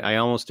certain point, I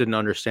almost didn't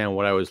understand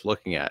what I was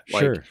looking at.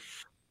 Sure. Like,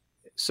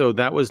 so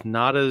that was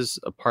Nada's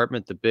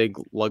apartment, the big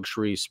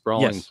luxury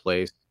sprawling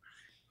place.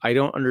 I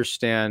don't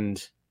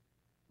understand.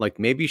 Like,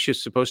 maybe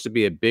she's supposed to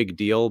be a big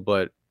deal,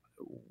 but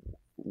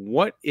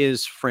what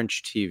is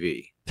French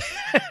TV?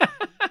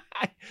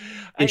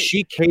 Is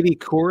she Katie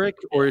Couric,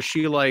 or is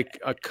she like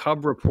a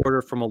cub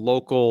reporter from a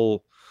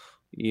local,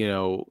 you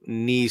know,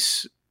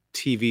 Nice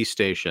TV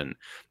station?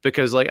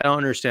 Because like, I don't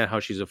understand how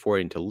she's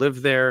affording to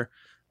live there.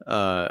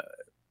 But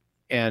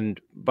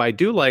I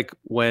do like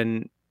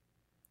when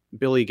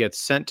Billy gets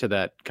sent to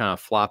that kind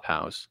of flop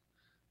house,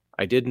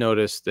 I did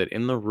notice that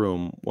in the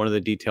room, one of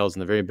the details in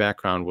the very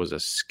background was a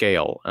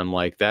scale. And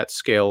like, that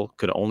scale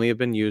could only have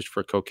been used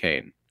for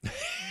cocaine.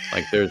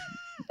 Like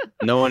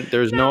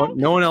There's No,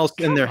 no one else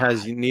in come there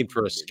has on. need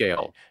for a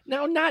scale.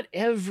 Now, not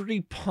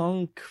every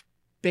punk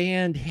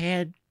band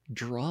had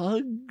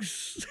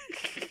drugs.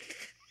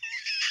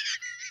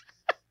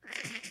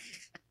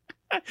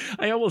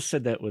 I almost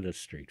said that with a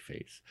straight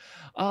face.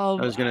 I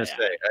was gonna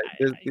say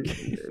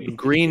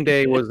Green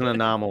Day was an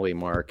anomaly,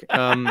 Mark.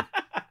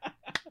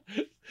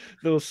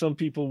 Though some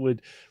people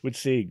would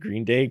say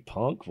Green Day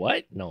punk.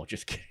 What? No,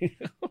 just kidding.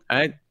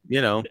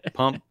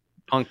 Punk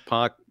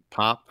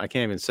pop. I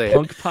can't even say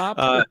punk it. Pop,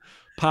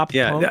 pop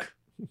yeah,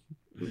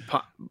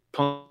 punk,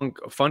 punk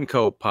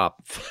Funko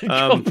Pop,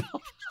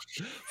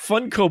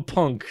 Funko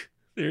Punk.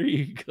 There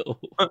you go.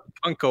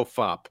 Funko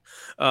Fop.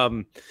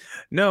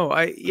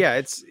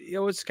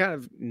 It's kind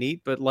of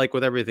neat, but like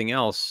with everything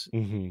else,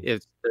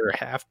 they're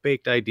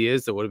half-baked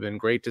ideas that would have been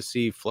great to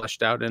see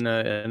fleshed out in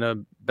a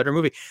better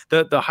movie.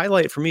 The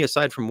highlight for me,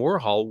 aside from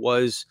Warhol,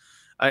 was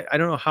I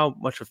don't know how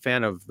much a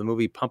fan of the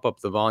movie Pump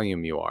Up the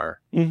Volume you are.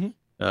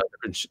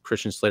 The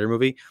Christian Slater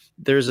movie.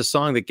 There's a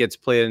song that gets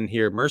played in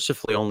here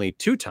mercifully only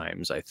 2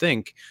 times, I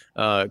think,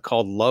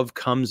 called Love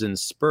Comes in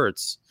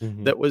Spurts,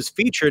 that was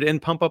featured in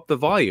Pump Up the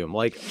Volume.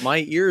 Like,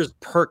 my ears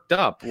perked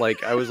up.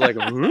 Like, I was like,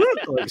 like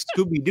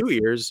Scooby-Doo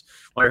ears.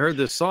 When I heard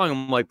this song,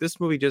 I'm like,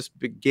 this movie just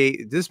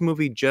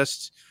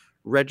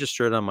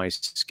registered on my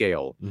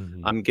scale.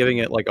 I'm giving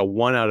it like a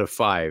 1 out of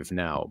 5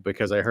 now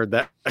because I heard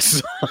that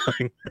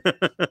song.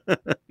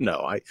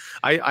 No,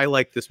 I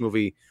like this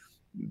movie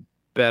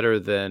better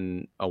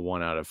than a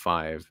 1 out of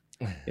 5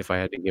 if I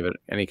had to give it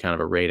any kind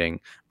of a rating,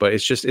 but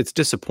it's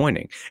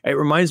disappointing. It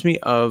reminds me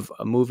of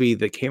a movie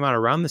that came out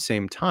around the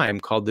same time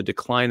called The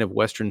Decline of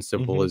Western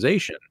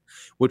Civilization,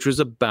 which was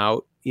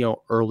about,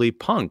 early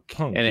punk,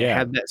 and it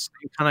had that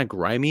same kind of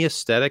grimy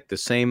aesthetic, the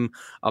same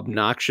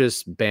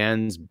obnoxious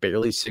bands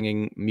barely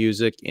singing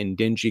music in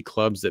dingy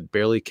clubs that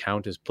barely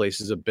count as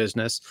places of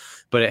business,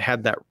 but it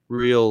had that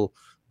real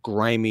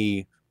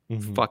grimy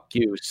fuck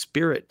you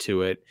spirit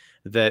to it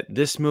that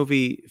this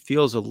movie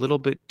feels a little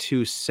bit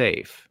too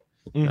safe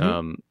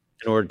in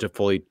order to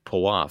fully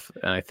pull off.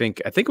 And I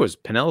think it was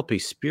Penelope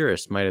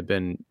Spheeris might have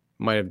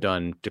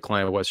done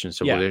Decline of Western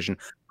Civilization.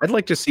 I'd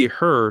like to see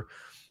her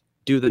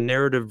do the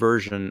narrative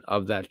version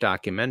of that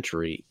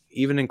documentary,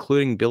 even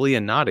including Billy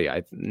and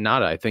Nada.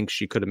 I think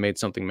she could have made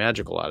something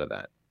magical out of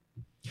that.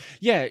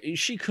 Yeah,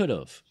 she could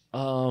have.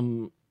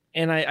 And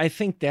I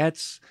think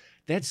that's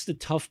the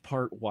tough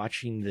part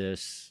watching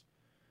this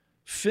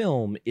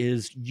film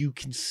is you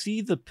can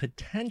see the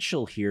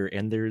potential here,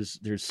 and there's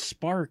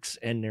sparks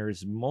and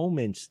there's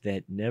moments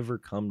that never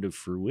come to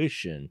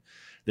fruition.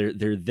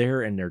 They're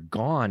there and they're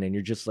gone, and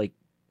you're just like,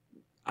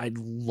 I'd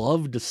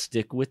love to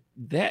stick with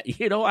that.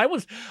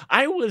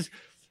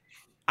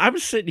 I'm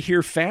sitting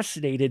here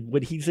fascinated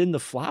when he's in the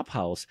flop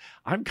house.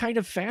 I'm kind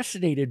of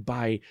fascinated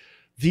by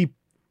the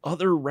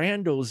other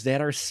randos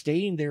that are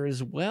staying there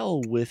as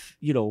well with,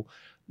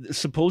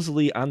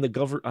 supposedly on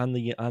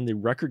the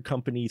record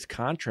company's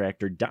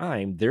contract or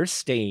dime, they're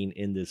staying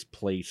in this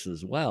place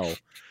as well.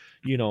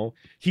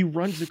 He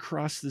runs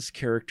across this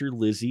character,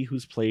 Lizzie,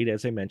 who's played,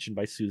 as I mentioned,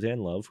 by Suzanne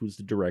Love, who's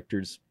the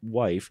director's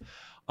wife,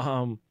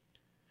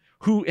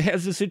 who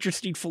has this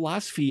interesting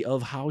philosophy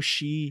of how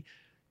she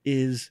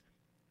is,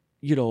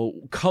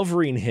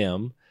 covering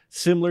him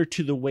similar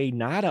to the way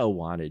Nada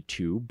wanted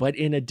to, but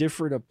in a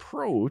different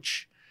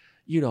approach.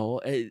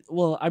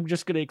 Well, I'm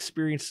just going to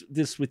experience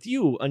this with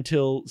you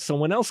until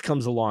someone else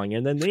comes along,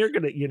 and then they're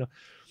going to,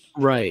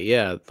 right.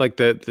 Yeah. Like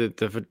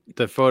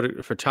the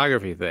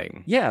photography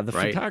thing. Yeah. The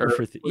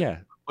photographer. Yeah.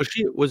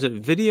 Was it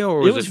video or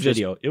was it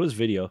video? It was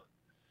video.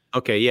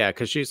 Okay. Yeah.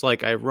 Cause she's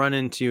like, I run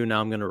into you now.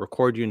 I'm going to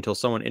record you until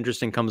someone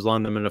interesting comes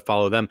along. I'm going to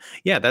follow them.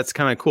 Yeah. That's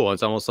kind of cool.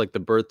 It's almost like the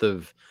birth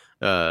of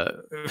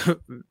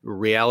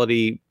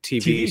reality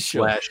TV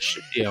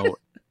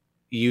 /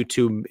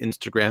 YouTube,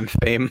 Instagram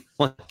fame.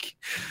 Like,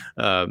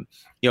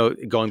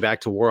 going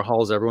back to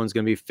Warhol's, everyone's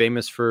going to be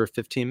famous for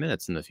 15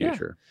 minutes in the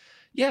future.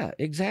 Yeah,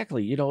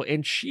 exactly.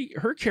 And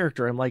her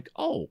character, I'm like,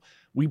 oh,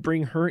 we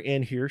bring her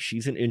in here.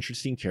 She's an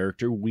interesting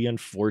character.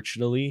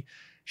 Unfortunately,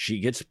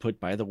 she gets put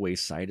by the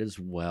wayside as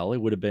well. It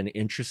would have been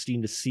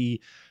interesting to see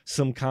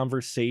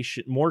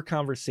more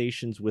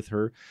conversations with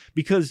her,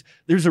 because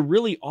there's a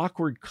really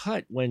awkward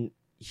cut when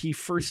he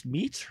first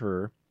meets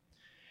her.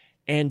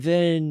 And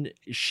then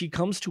she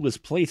comes to his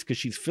place because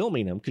she's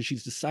filming him, because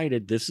she's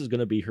decided this is going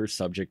to be her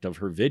subject of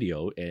her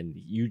video. And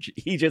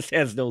he just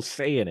has no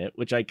say in it,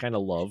 which I kind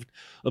of loved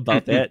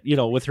about that,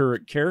 with her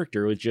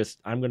character. It was just,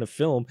 I'm going to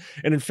film.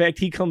 And in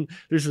fact,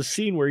 there's a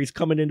scene where he's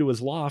coming into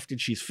his loft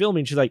and she's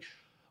filming. She's like,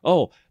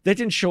 oh, that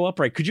didn't show up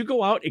right. Could you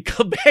go out and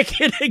come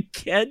back in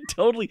again?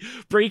 Totally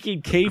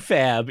breaking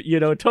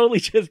kayfabe, totally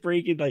just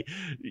breaking,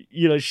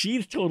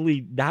 she's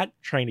totally not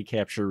trying to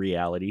capture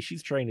reality.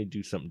 She's trying to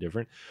do something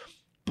different.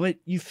 But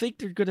you think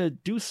they're going to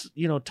do,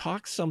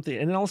 talk something.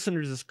 And then all of a sudden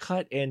there's this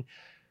cut, and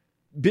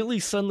Billy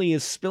suddenly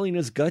is spilling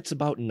his guts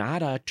about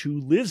Nada to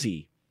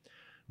Lizzie.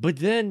 But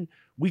then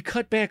we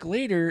cut back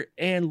later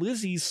and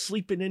Lizzie's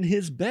sleeping in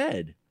his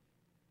bed.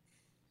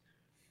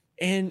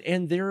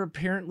 and they're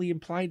apparently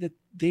implied that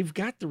they've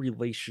got the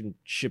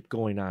relationship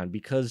going on,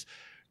 because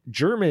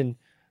German,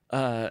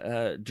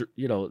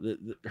 you know,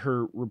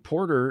 her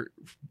reporter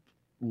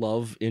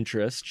love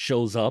interest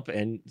shows up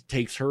and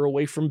takes her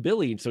away from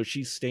Billy, and so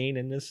she's staying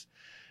in this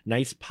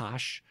nice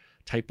posh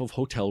type of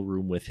hotel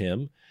room with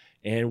him,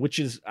 and which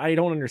is, I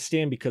don't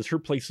understand, because her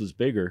place was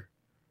bigger.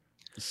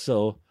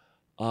 So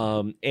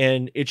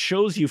and it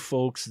shows you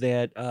folks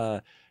that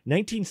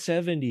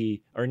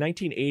 1970 or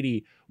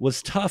 1980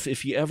 was tough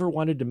if you ever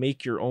wanted to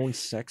make your own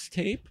sex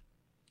tape,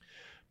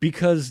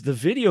 because the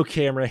video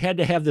camera had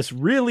to have this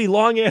really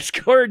long ass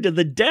cord to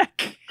the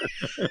deck.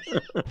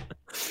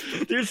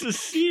 There's a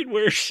scene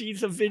where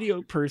she's a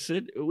video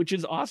person, which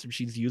is awesome.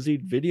 She's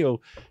using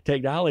video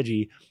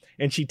technology,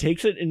 and she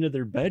takes it into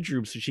their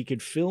bedroom so she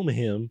could film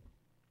him.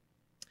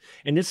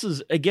 And this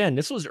was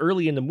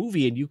early in the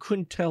movie, and you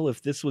couldn't tell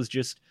if this was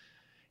just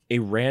a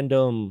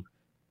random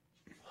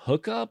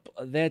hookup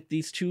that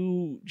these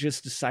two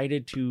just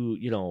decided to,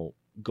 you know,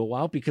 go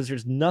out, because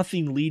there's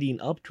nothing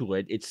leading up to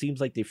it. It seems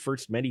like they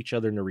first met each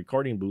other in a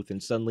recording booth,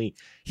 and suddenly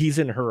he's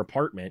in her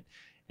apartment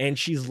and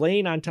she's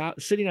sitting on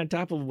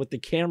top of him with the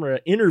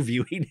camera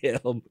interviewing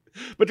him.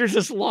 But there's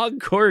this long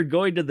cord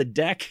going to the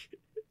deck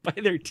by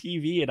their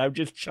TV, and I'm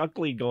just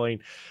chuckling, going,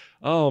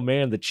 oh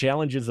man, the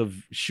challenges of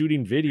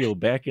shooting video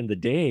back in the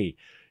day,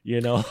 you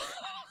know.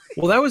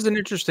 Well, that was an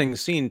interesting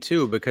scene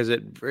too, because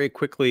it very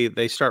quickly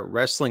they start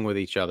wrestling with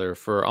each other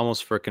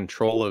for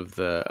control of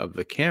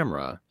the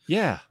camera.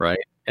 Yeah. Right.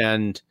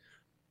 And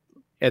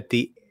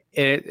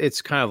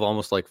it's kind of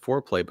almost like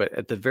foreplay, but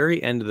at the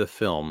very end of the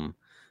film,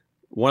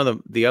 one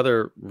of the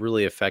other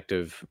really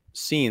effective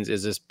scenes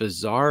is this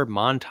bizarre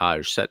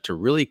montage set to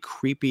really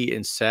creepy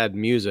and sad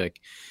music,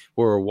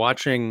 where we're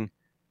watching.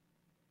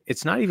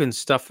 It's not even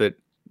stuff that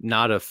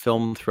not a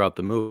film throughout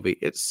the movie.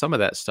 It's some of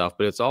that stuff,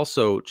 but it's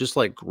also just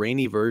like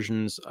grainy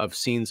versions of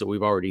scenes that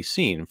we've already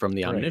seen from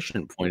the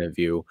omniscient point of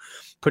view,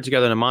 put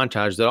together in a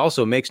montage that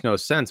also makes no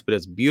sense, but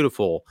it's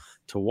beautiful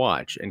to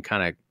watch, and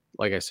kind of,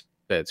 like I said,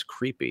 it's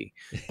creepy.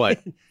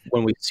 But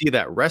when we see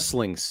that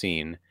wrestling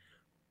scene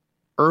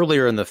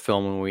earlier in the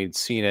film, when we'd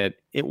seen it,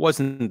 it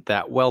wasn't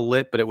that well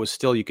lit, but it was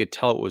still, you could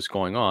tell it was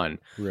going on.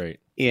 Right.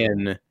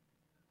 In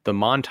the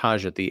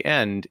montage at the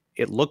end,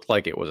 it looked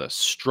like it was a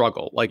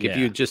struggle. Like if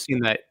you'd just seen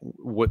that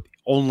with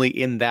only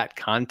in that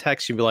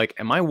context, you'd be like,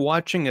 am I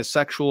watching a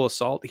sexual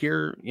assault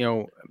here? You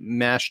know,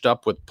 mashed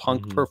up with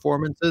punk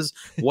performances.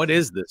 What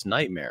is this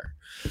nightmare?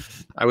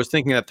 I was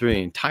thinking that through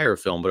the entire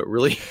film, but it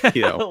really,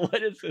 you know,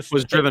 what is this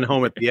was driven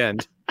home at the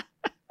end.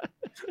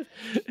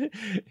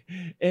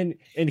 and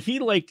he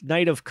liked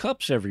Knight of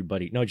Cups,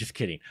 everybody. No, just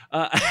kidding.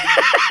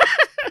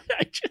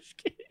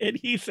 And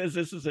he says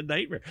this is a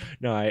nightmare.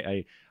 No,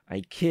 I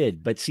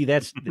kid. But see,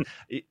 that's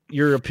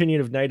your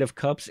opinion of Knight of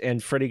Cups,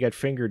 and Freddy Got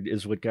Fingered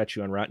is what got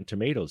you on Rotten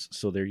Tomatoes.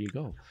 So there you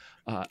go.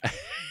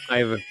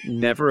 I've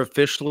never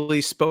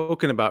officially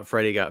spoken about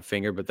Freddy Got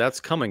Fingered, but that's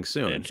coming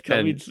soon. It's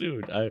coming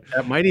soon.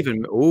 That might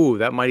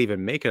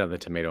even make it on the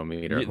tomato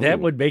meter. That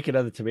would make it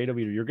on the tomato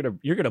meter.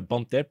 You're gonna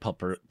bump that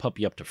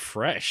puppy up to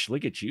fresh.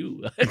 Look at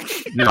you.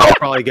 No, I'll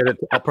probably get it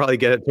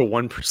to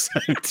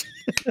 1%.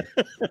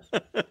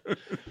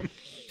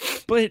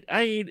 But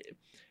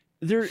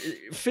there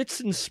fits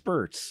and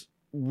spurts.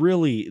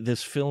 Really,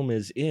 this film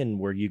is in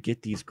where you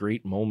get these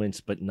great moments,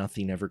 but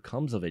nothing ever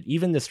comes of it.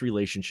 Even this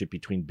relationship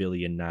between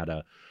Billy and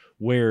Nada,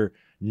 where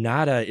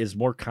Nada is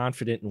more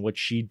confident in what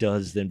she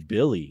does than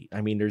Billy.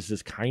 I mean, there's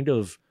this kind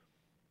of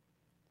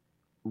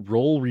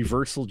role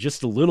reversal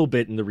just a little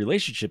bit in the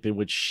relationship, in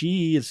which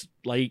she is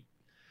like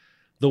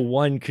the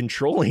one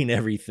controlling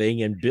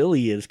everything, and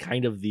Billy is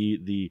kind of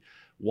the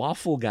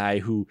waffle guy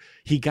who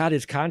he got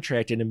his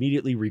contract and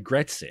immediately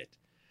regrets it.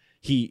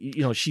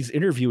 She's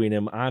interviewing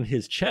him on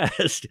his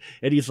chest,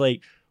 and he's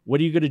like,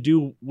 what are you going to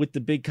do with the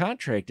big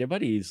contract,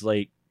 everybody? He's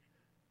like,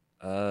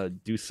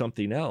 do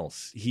something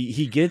else.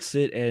 He gets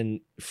it, and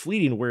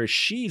fleeting, whereas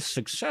she's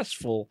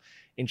successful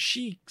and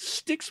she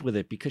sticks with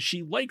it because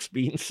she likes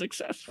being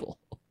successful.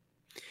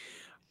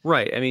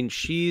 Right. I mean,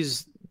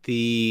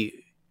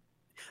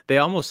 they're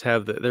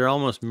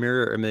almost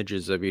mirror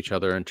images of each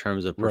other in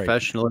terms of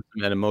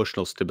professionalism and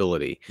emotional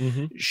stability.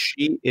 Mm-hmm.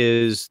 She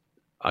is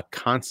a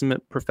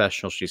consummate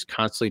professional. She's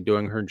constantly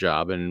doing her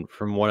job, and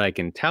from what I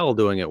can tell,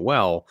 doing it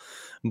well.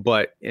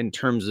 But in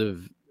terms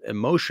of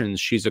emotions,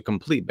 she's a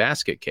complete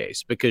basket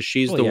case, because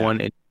she's the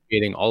one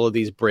initiating all of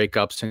these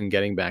breakups and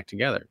getting back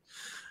together.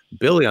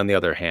 Billy, on the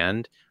other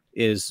hand,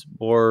 is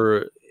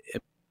more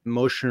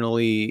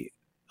emotionally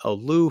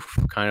aloof,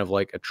 kind of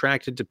like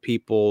attracted to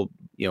people,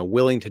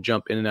 willing to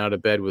jump in and out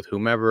of bed with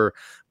whomever,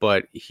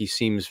 but he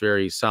seems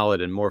very solid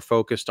and more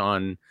focused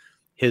on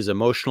his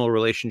emotional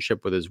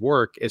relationship with his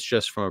work. It's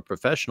just from a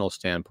professional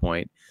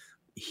standpoint,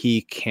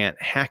 he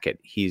can't hack it.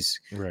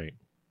 He's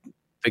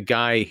the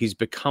guy, he's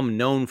become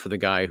known for the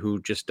guy who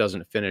just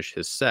doesn't finish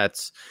his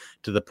sets,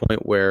 to the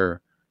point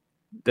where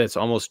that's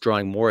almost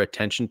drawing more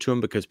attention to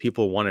him because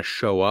people want to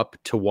show up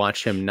to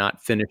watch him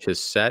not finish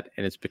his set,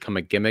 and it's become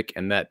a gimmick,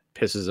 and that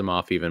pisses him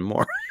off even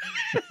more.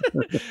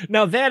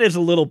 Now that is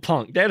a little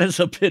punk. That is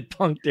a bit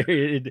punk there.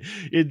 It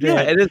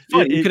is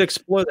fun. You could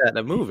explore that in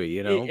a movie,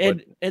 you know.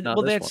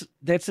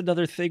 That's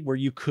another thing where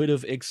you could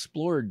have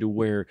explored to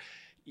where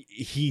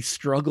he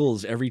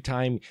struggles every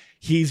time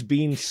he's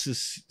being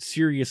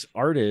serious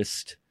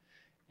artist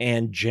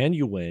and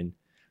genuine,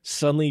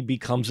 suddenly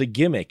becomes a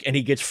gimmick, and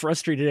he gets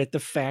frustrated at the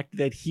fact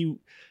that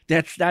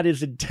that's not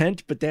his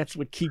intent, but that's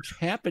what keeps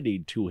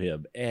happening to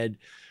him. And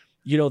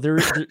you know,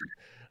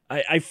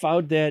 I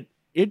found that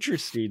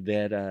interesting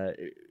that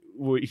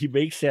he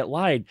makes that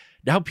line.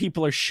 Now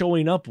people are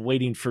showing up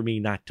waiting for me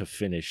not to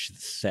finish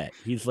the set.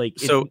 He's like,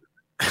 so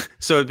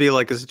it'd be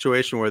like a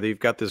situation where you've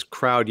got this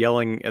crowd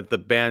yelling at the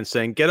band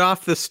saying, "Get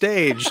off the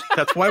stage.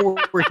 That's why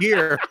we're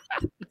here."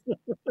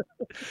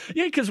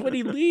 Yeah, because when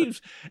he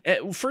leaves,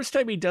 first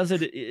time he does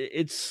it,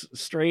 it's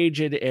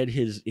strange, and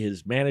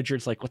his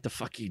manager's like, "What the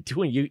fuck are you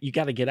doing? You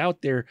got to get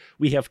out there.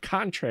 We have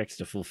contracts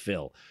to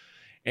fulfill."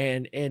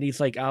 And he's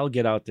like, "I'll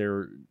get out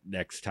there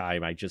next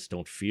time. I just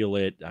don't feel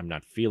it. I'm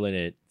not feeling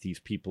it. These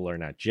people are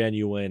not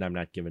genuine. I'm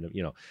not giving them,"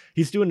 you know,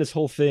 he's doing this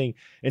whole thing.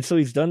 And so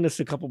he's done this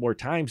a couple more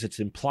times. It's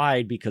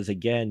implied because,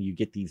 again, you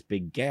get these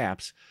big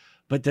gaps.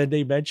 But then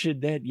they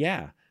mentioned that,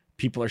 yeah,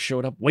 people are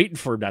showing up waiting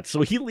for him.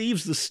 So he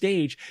leaves the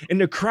stage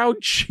and the crowd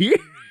cheers.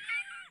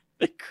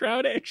 The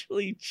crowd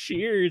actually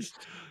cheers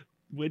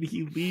when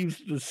he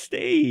leaves the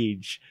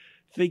stage,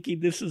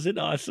 thinking this is an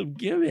awesome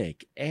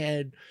gimmick.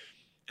 And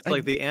it's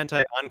like the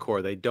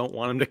anti-encore. They don't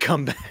want him to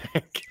come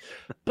back.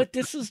 But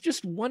this is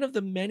just one of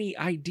the many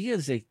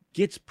ideas that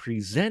gets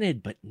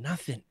presented, but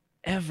nothing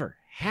ever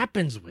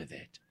happens with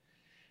it.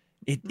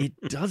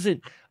 It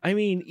doesn't. I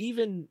mean,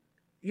 even,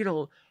 you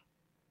know,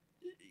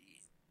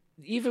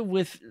 even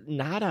with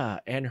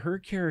Nada and her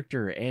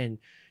character, and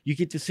you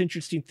get this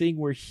interesting thing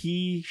where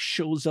he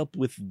shows up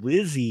with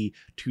Lizzie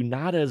to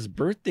Nada's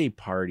birthday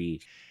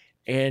party.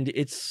 And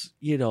it's,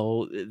 you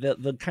know,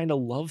 the kind of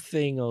love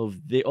thing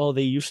of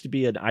they used to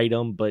be an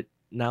item, but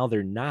now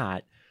they're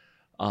not.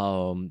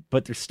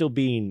 But they're still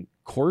being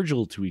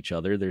cordial to each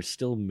other. There's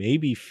still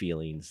maybe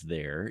feelings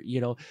there, you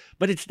know,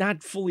 but it's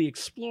not fully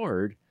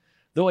explored.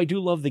 Though I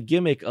do love the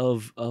gimmick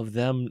of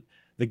them,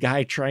 the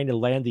guy trying to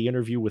land the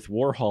interview with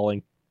Warhol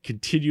and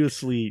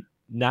continuously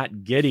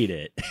not getting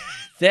it.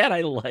 That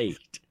I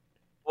liked.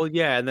 Well,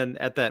 yeah, and then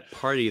at that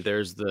party,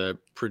 there's the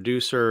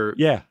producer.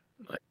 Yeah.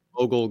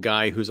 Mogul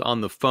guy who's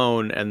on the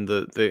phone, and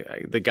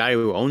the guy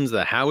who owns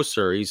the house,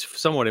 or he's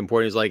somewhat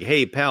important. He's like,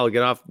 "Hey pal,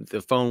 get off the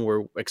phone.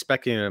 We're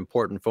expecting an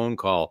important phone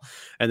call."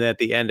 And then at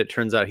the end, it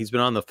turns out he's been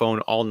on the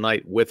phone all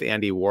night with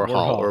Andy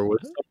Warhol. Or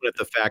with someone at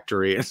the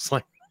factory. It's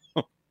like,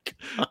 oh,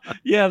 God.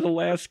 Yeah, the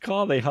last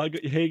call, they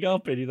hang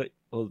up, and he's like,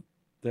 "Well,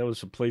 that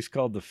was a place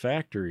called the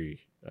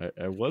Factory.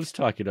 I was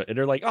talking to," and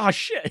they're like, "Oh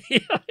shit."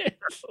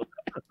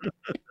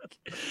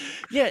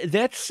 Yeah,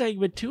 that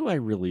segment too, I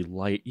really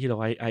like, you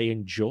know, I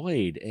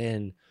enjoyed,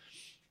 and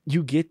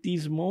you get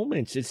these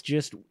moments. It's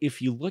just,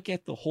 if you look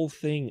at the whole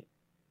thing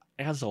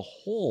as a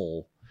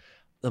whole,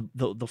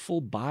 the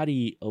full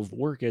body of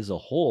work as a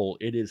whole,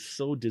 it is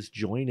so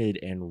disjointed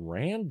and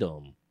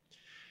random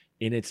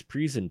in its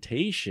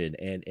presentation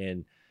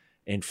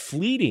and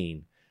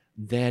fleeting,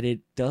 that it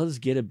does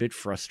get a bit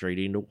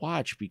frustrating to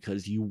watch,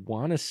 because you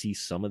want to see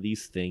some of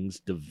these things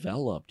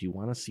developed. You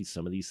want to see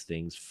some of these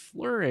things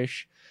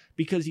flourish,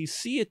 because you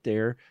see it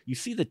there. You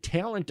see the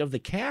talent of the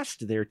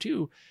cast there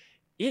too.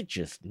 It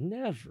just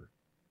never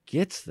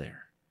gets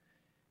there.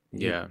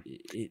 Yeah.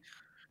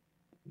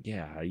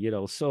 Yeah, you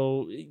know,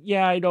 so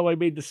yeah, I know I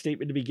made the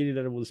statement at the beginning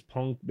that it was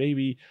punk,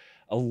 maybe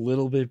a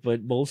little bit,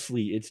 but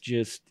mostly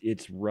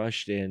it's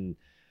rushed and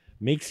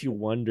makes you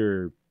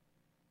wonder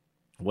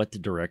what the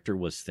director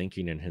was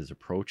thinking in his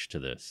approach to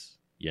this,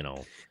 you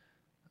know?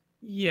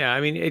 Yeah,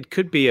 I mean, it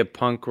could be a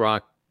punk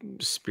rock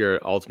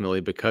spirit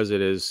ultimately, because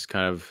it is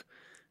kind of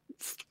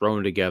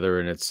thrown together,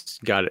 and it's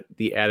got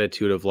the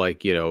attitude of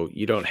like, you know,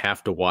 you don't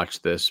have to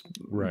watch this,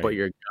 right, but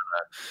you're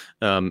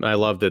gonna. I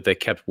love that they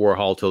kept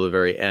Warhol till the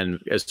very end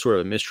as sort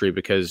of a mystery,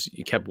 because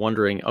you kept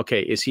wondering,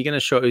 okay, is he going to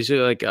show? Is he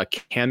like a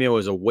cameo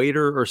as a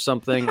waiter or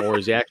something, or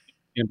is he actually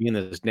going to be in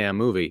this damn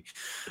movie?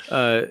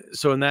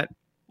 So in that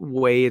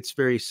way, it's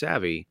very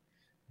savvy.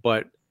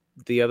 But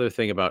the other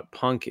thing about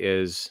punk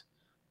is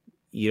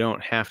you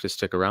don't have to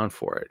stick around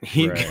for it.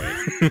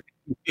 Right.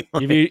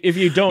 If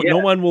you don't, no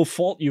one will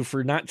fault you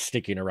for not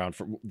sticking around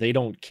for. They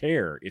don't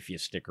care if you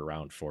stick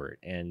around for it.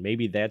 And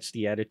maybe that's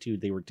the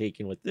attitude they were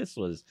taking with this,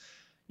 was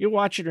you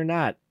watch it or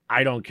not,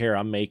 I don't care,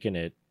 I'm making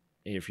it.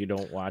 If you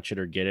don't watch it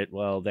or get it,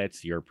 well,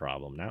 that's your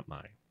problem, not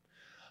mine.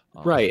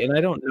 Right. And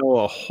I don't know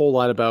a whole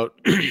lot about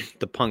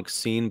the punk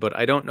scene, but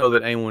I don't know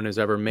that anyone has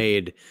ever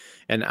made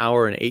an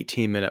hour and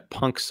 18-minute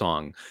punk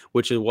song,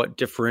 which is what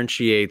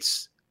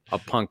differentiates a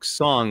punk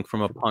song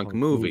from a punk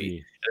movie.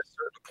 At a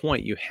certain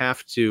point, you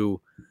have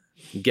to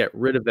get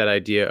rid of that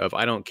idea of,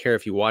 I don't care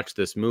if you watch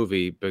this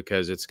movie,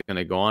 because it's going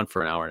to go on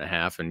for an hour and a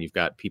half, and you've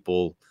got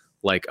people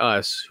like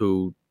us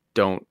who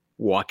don't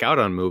walk out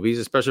on movies,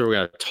 especially if we're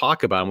going to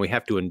talk about them. We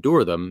have to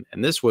endure them.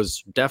 And this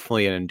was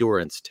definitely an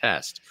endurance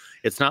test.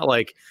 It's not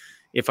like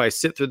if I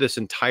sit through this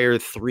entire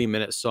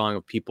 3-minute song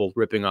of people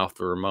ripping off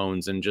the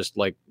Ramones and just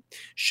like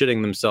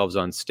shitting themselves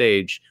on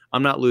stage,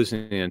 I'm not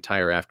losing the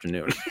entire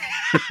afternoon.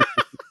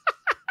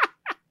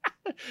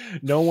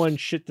 No one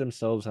shit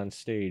themselves on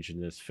stage in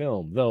this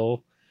film,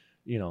 though,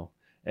 you know,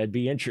 it'd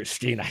be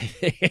interesting, I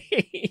think.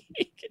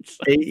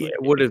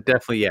 It would have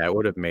definitely, it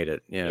would have made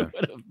it. Yeah. It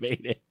would have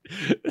made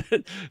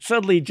it.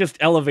 Suddenly just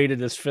elevated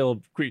this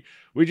film.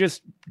 We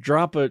just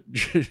drop a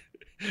deuce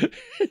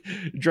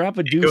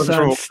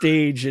on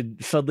stage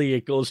and suddenly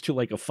it goes to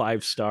like a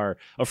 5-star,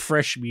 a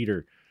fresh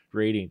meter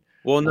rating.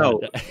 Well, no,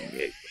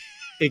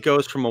 it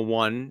goes from a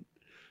 1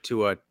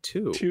 to a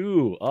 2.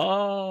 2.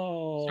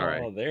 Oh,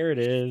 sorry. There it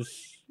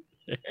is.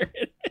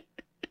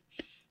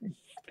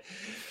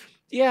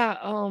 Yeah.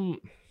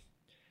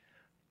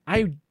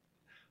 I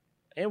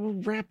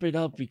will wrap it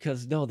up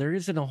because no, there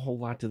isn't a whole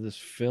lot to this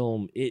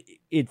film.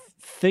 It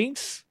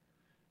thinks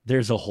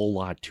there's a whole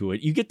lot to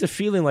it. You get the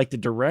feeling like the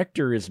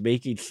director is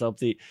making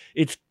something.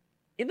 It's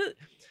in the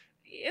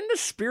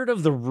spirit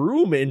of The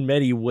Room in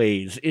many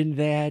ways, in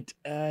that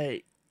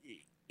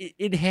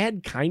it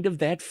had kind of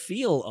that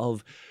feel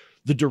of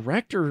the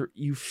director,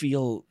 you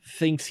feel,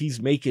 thinks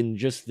he's making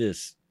just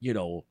this, you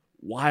know,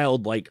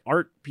 wild like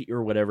art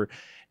or whatever,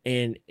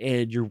 and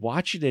you're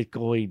watching it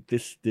going,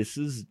 this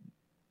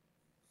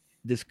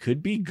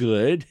could be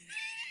good.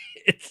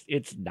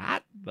 It's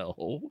not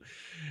though,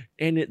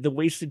 and the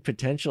wasted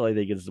potential, I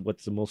think, is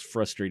what's the most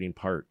frustrating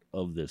part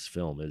of this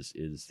film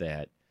is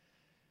that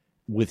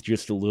with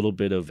just a little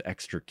bit of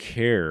extra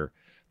care,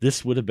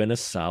 this would have been a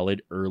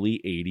solid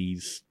early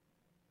 80s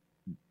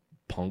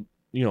punk,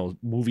 you know,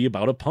 movie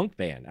about a punk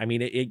band. I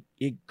mean,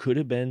 it could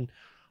have been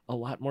a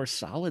lot more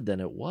solid than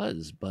it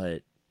was,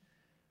 but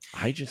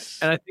I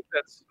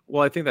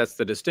think that's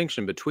the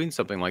distinction between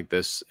something like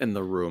this and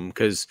The Room,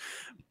 because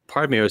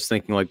part of me was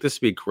thinking like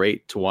this would be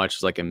great to watch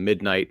as like a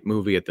midnight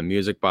movie at the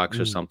Music Box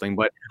or something,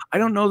 but I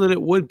don't know that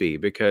it would be,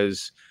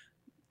 because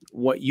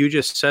what you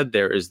just said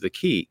there is the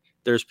key.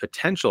 There's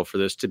potential for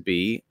this to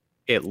be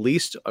at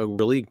least a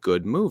really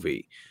good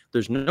movie.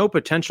 There's no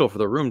potential for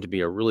The Room to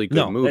be a really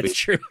good movie. That's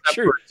true.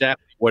 For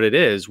exactly what it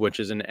is, which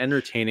is an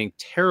entertaining,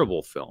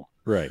 terrible film.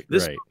 Right.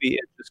 This movie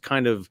is just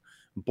kind of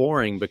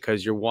boring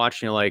because you're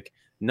watching like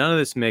none of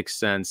this makes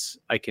sense.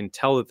 I can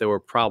tell that there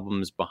were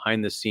problems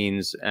behind the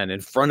scenes and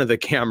in front of the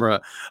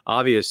camera,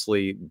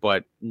 obviously,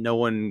 but no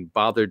one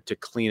bothered to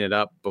clean it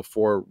up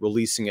before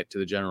releasing it to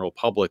the general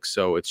public.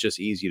 So it's just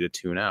easy to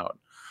tune out.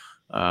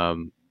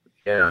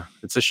 Yeah,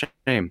 it's a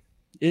shame.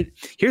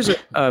 Here's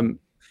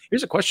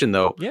a question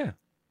though. Yeah.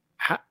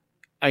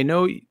 I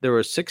know there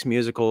were 6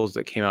 musicals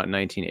that came out in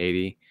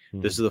 1980.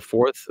 This is the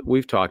 4th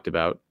we've talked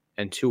about,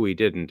 and 2 we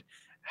didn't.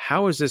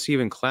 How is this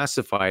even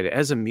classified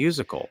as a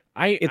musical?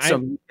 It's a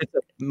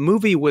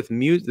movie with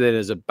music that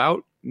is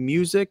about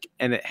music,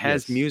 and it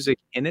has music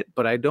in it,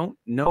 but I don't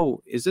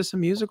know. Is this a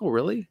musical,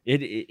 really?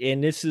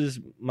 And this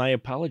is my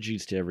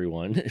apologies to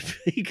everyone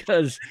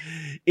because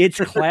it's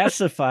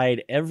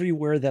classified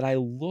everywhere that I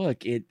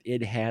look.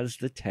 It has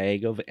the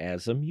tag of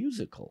as a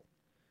musical.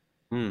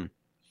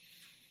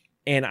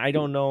 And I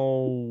don't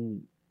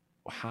know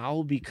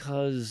how,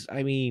 because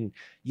I mean,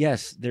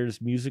 yes, there's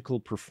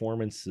musical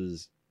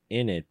performances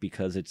in it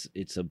because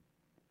it's a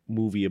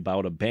movie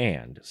about a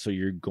band, so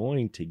you're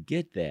going to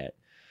get that.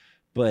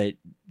 But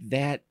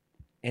that's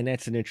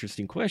an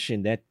interesting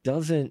question. That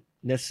doesn't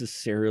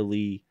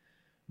necessarily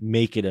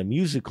make it a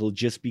musical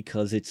just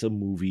because it's a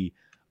movie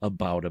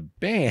about a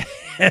band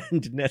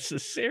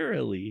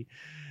necessarily,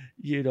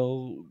 you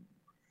know,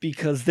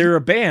 because they're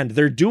a band,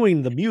 they're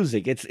doing the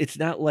music. It's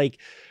not like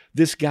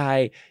this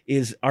guy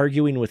is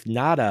arguing with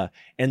Nada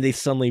and they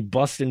suddenly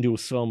bust into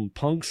some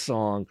punk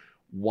song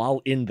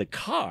while in the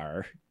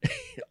car.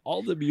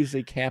 All the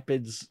music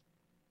happens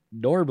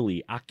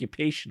normally,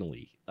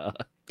 occupationally.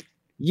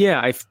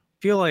 Yeah, I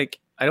feel like,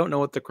 I don't know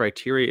what the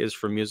criteria is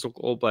for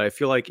musical, but I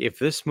feel like if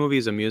this movie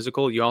is a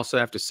musical, you also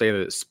have to say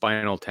that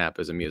Spinal Tap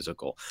is a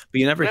musical.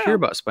 But you never hear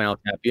about Spinal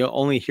Tap. You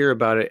only hear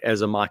about it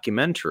as a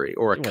mockumentary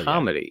or a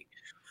comedy.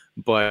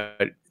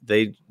 But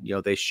they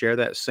share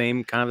that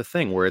same kind of a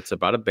thing where it's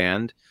about a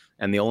band,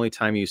 and the only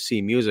time you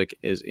see music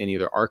is in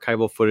either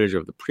archival footage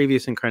of the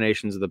previous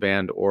incarnations of the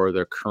band or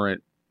their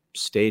current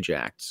stage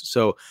acts.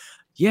 So,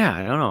 yeah,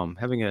 I don't know. I'm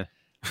having a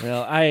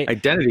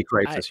identity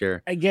crisis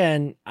here.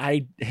 Again,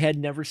 I had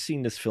never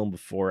seen this film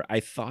before. I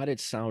thought it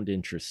sounded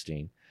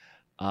interesting.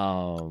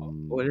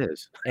 It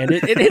is, and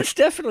it's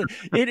definitely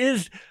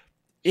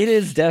it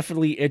is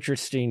definitely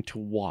interesting to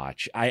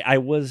watch.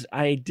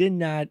 I did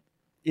not.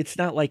 It's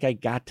not like I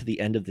got to the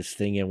end of this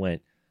thing and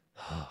went,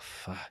 oh,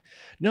 fuck.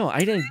 No, I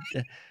didn't.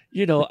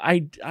 You know, I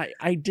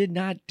did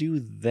not do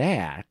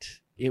that.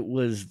 It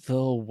was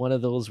though one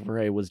of those where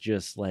I was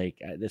just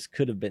like, this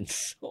could have been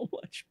so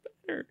much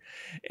better.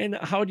 And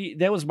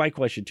that was my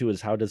question too,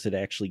 is how does it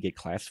actually get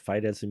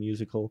classified as a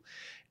musical?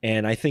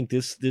 And I think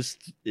this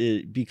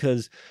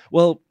because,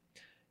 well,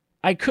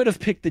 I could have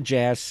picked the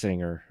Jazz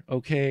Singer.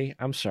 Okay,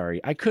 I'm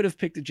sorry. I could have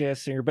picked the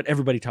Jazz Singer, but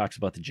everybody talks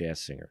about the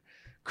Jazz Singer.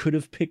 Could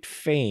have picked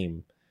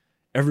Fame.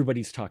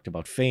 Everybody's talked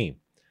about Fame.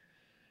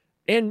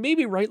 And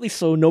maybe rightly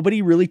so,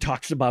 nobody really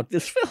talks about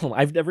this film.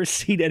 I've never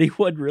seen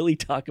anyone really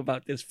talk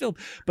about this film.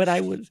 But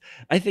I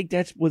think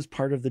that was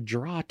part of the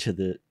draw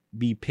to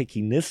me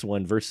picking this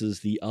one versus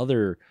the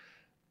other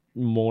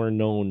more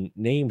known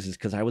names, is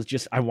because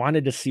I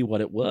wanted to see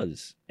what it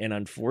was. And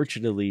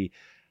unfortunately,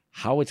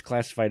 how it's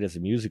classified as a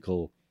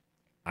musical,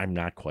 I'm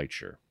not quite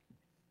sure.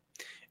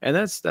 And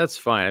that's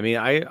fine. I mean,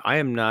 I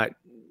am not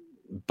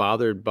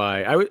bothered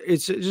by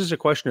it's just a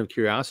question of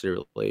curiosity,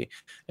 really.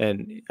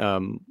 And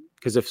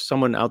because if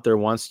someone out there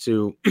wants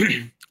to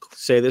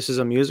say this is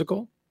a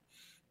musical,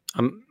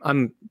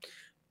 I'm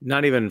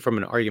not even from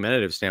an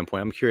argumentative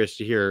standpoint. I'm curious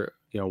to hear,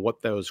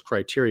 what those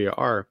criteria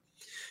are.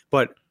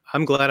 But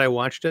I'm glad I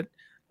watched it.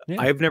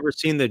 Yeah. I've never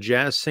seen the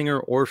Jazz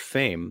Singer or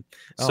Fame,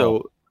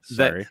 so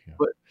sorry.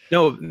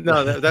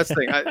 That's the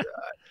thing.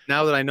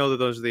 Now that I know that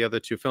those are the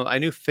other two films, I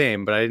knew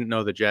Fame, but I didn't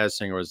know the Jazz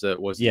Singer was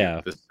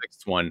the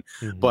sixth one.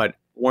 Mm-hmm. But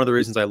one of the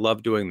reasons I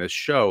love doing this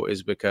show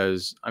is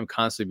because I'm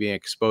constantly being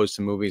exposed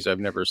to movies I've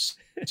never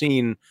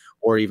seen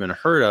or even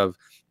heard of.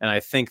 And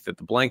I think that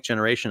The Blank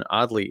Generation,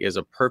 oddly, is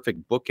a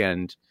perfect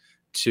bookend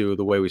to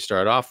the way we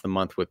start off the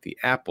month with The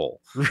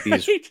Apple. Right?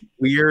 These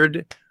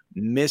weird,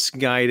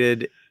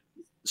 misguided,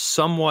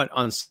 somewhat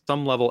on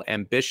some level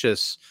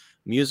ambitious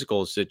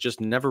musicals that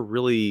just never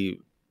really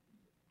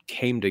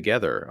came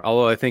together.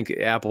 Although I think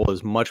Apple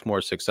is much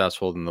more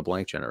successful than The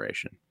Blank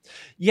Generation.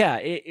 Yeah,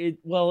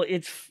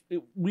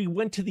 we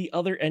went to the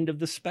other end of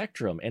the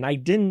spectrum, and I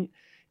didn't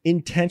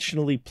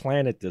intentionally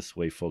plan it this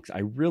way, folks. I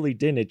really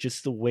didn't. It's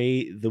just the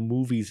way the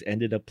movies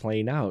ended up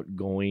playing out,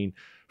 going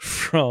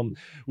from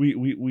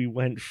we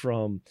went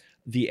from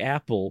The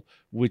Apple,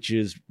 which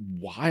is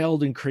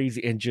wild and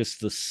crazy, and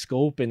just the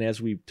scope, and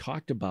as we've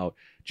talked about,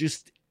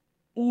 just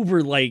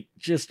uber, like,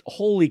 just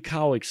holy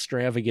cow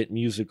extravagant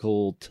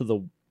musical to the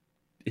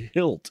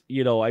hilt,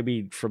 I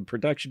mean, from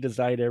production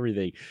design,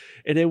 everything.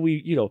 And then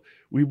we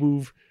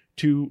move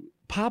to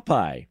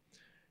Popeye,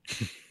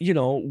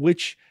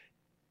 which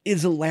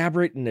is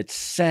elaborate in its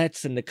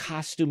sets and the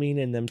costuming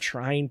and them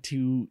trying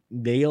to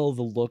nail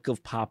the look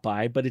of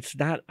Popeye, but it's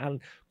not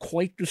on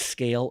quite the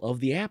scale of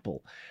The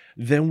Apple.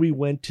 Then we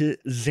went to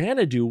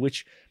Xanadu,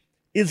 which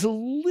is a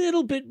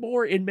little bit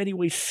more, in many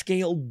ways,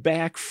 scaled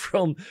back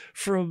from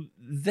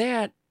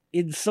that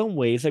in some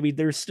ways. I mean,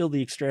 there's still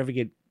the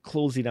extravagant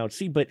closing out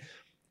scene, but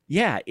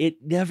yeah, it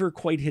never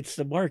quite hits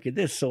the mark in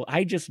this. So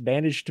I just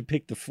managed to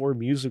pick the four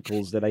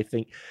musicals that I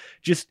think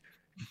just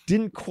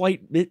didn't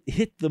quite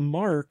hit the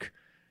mark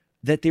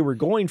that they were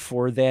going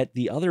for, that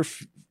the other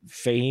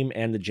Fame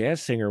and the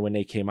Jazz Singer, when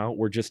they came out,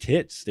 were just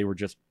hits. They were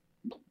just,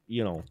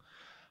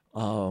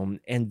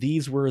 and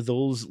these were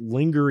those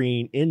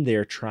lingering in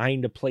there,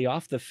 trying to play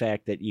off the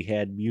fact that you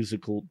had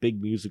big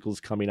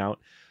musicals coming out,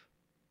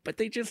 but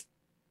they just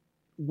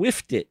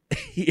whiffed it.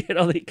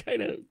 They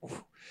kind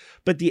of,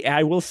 but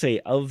I will say,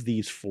 of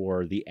these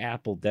four, The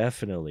Apple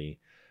definitely,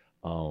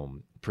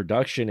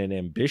 production and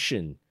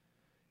ambition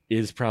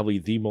is probably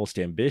the most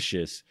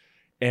ambitious.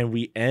 And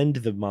we end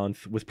the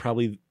month with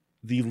probably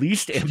the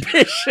least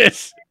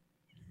ambitious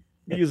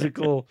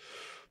musical,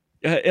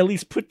 at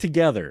least put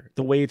together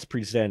the way it's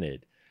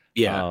presented.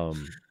 Yeah.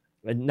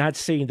 And not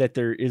saying that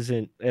there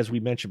isn't, as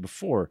we mentioned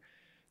before,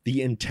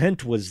 the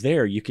intent was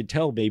there. You could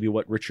tell maybe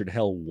what Richard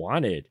Hell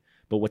wanted,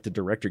 but what the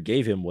director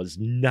gave him was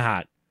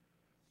not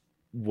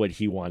what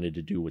he wanted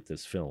to do with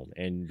this film.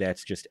 And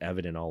that's just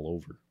evident all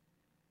over.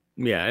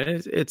 Yeah,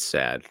 it's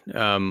sad.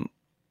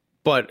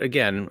 But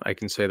again, I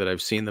can say that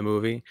I've seen the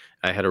movie.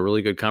 I had a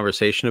really good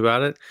conversation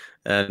about it,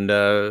 and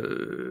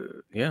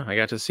I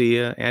got to see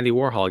Andy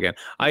Warhol again.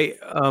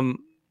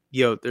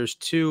 There's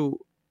two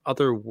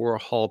other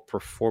Warhol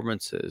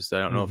performances that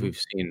I don't know if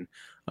you've seen.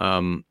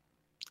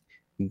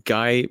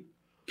 Guy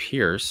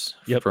Pearce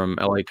from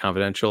LA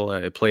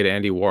Confidential played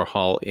Andy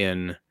Warhol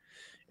in,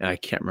 I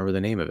can't remember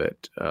the name of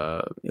it.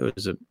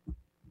 It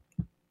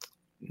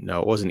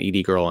wasn't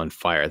Edie Girl on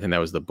Fire. I think that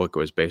was the book it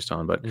was based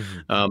on, but.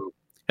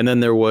 And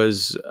then there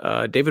was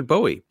David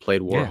Bowie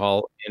played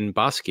Warhol in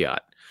Basquiat,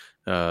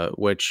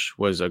 which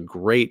was a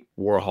great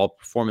Warhol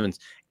performance,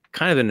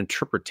 kind of an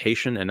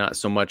interpretation and not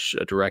so much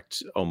a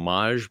direct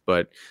homage,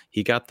 but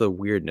he got the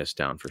weirdness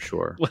down for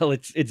sure. Well,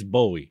 it's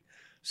Bowie.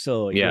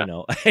 So, I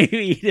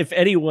mean, if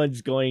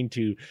anyone's going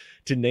to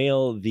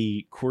nail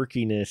the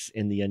quirkiness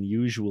and the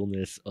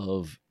unusualness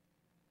of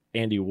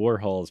Andy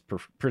Warhol's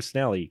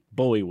personality,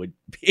 Bowie would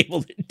be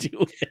able to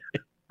do it.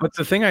 But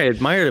the thing I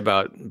admired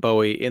about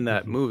Bowie in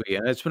that movie,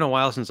 and it's been a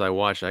while since I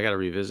watched it, I got to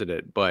revisit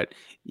it, but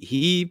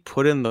he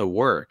put in the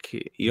work.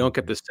 You don't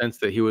get the sense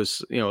that he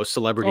was, a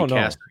celebrity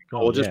casting.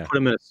 We'll just put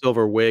him in a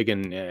silver wig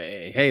and,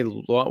 hey,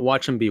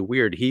 watch him be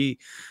weird. He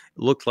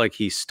looked like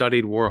he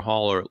studied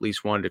Warhol, or at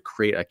least wanted to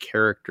create a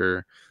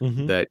character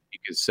that you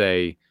could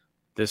say,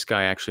 this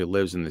guy actually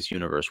lives in this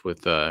universe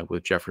with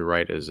Jeffrey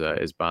Wright as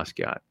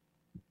Basquiat.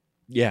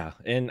 Yeah,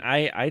 and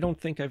I don't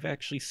think I've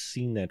actually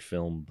seen that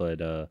film,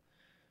 but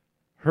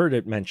heard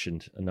it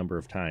mentioned a number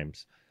of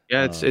times.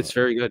 Yeah, it's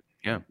very good.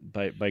 Yeah,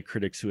 by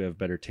critics who have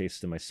better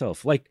taste than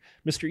myself, like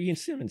Mr. Ian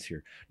Simmons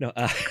here. No,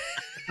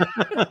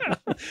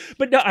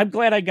 but no, I'm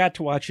glad I got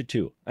to watch it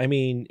too. I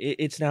mean,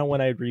 it's now when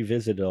I'd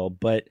revisit it all,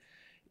 but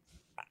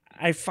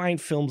I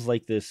find films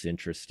like this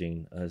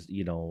interesting.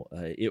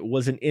 It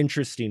was an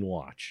interesting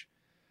watch.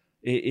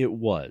 It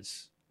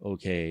was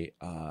okay.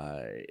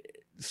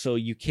 So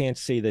you can't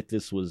say that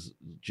this was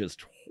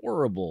just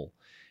horrible.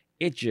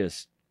 It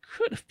just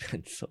could have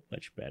been so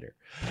much better.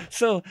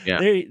 So yeah.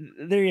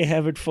 there you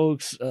have it,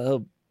 folks.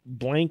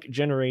 Blank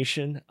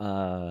Generation,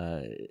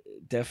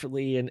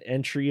 definitely an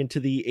entry into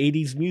the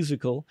 80s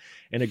musical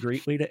and a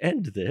great way to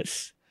end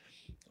this.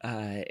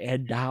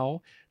 And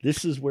now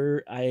this is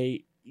where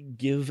I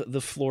give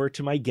the floor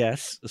to my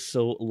guests.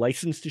 So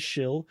License to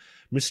Shill,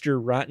 Mr.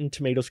 Rotten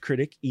Tomatoes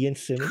critic, Ian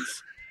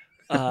Simmons.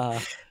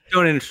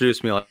 Don't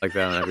introduce me like that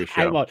on every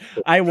show.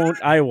 I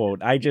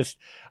won't. I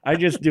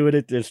just do it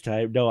at this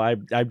time. No,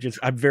 I'm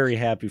very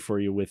happy for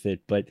you with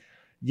it. But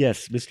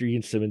yes, Mr.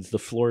 Ian Simmons, the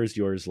floor is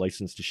yours.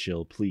 License to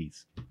Shill,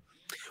 please.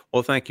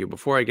 Well, thank you.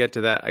 Before I get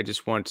to that, I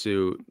just want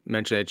to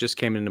mention, it just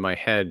came into my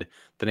head,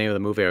 the name of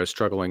the movie I was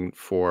struggling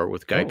for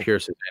with Guy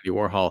Pearce and Andy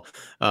Warhol.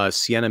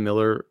 Sienna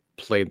Miller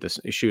played this.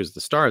 She was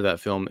the star of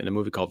that film in a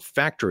movie called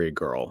Factory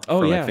Girl.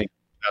 I think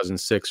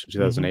 2006 or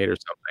 2008 or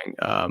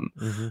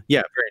something.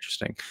 Yeah, very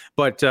interesting.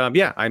 But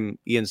I'm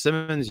Ian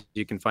Simmons.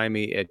 You can find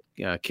me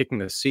at Kicking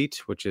the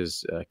Seat, which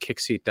is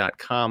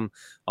kickseat.com.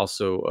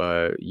 Also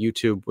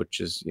YouTube, which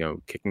is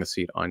Kicking the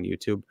Seat on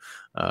YouTube.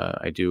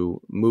 I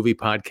do movie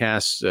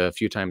podcasts a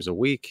few times a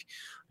week.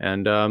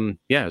 And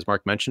as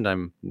Mark mentioned,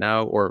 I'm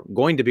now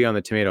going to be on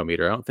the Tomato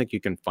Meter. I don't think you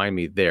can find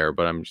me there,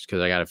 but I'm just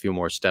because I got a few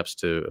more steps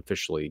to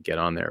officially get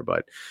on there.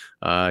 But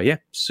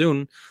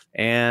soon.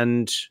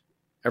 And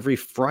every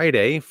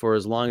Friday, for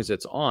as long as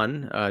it's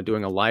on,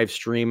 doing a live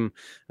stream,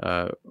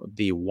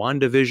 the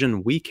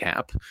WandaVision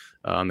recap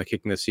on the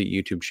Kicking the Seat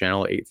YouTube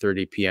channel,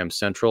 8:30 p.m.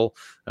 Central,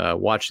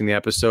 watching the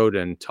episode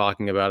and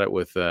talking about it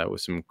with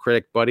some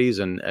critic buddies.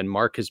 And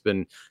Mark has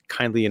been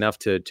kindly enough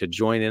to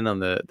join in on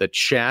the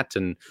chat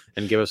and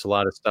give us a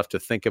lot of stuff to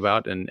think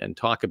about and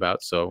talk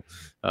about. So,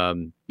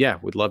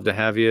 we'd love to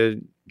have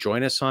you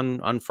join us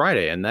on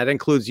Friday. And that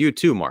includes you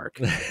too, Mark.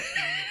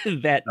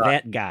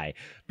 that guy.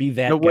 Be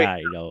that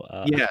guy,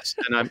 Yes,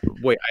 and I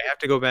have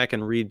to go back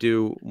and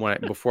redo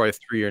before I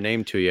threw your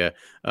name to you.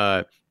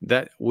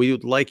 That we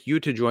would like you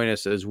to join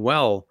us as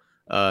well.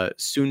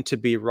 Soon to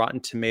be Rotten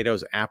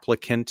Tomatoes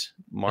applicant,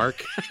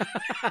 Mark.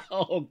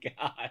 Oh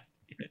God.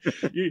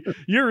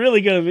 You're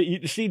really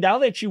gonna see now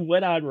that you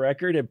went on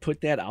record and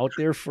put that out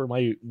there for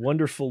my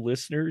wonderful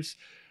listeners.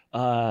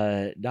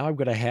 Now I'm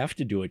gonna have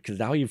to do it because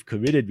now you've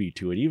committed me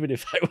to it. Even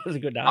if I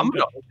wasn't going, I'm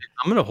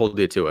gonna hold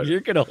you to it. You're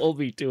gonna hold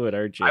me to it,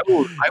 aren't you?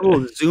 I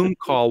will Zoom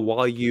call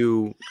while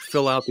you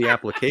fill out the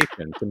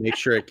application to make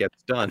sure it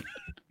gets done.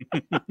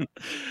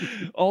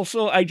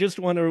 Also, I just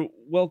want to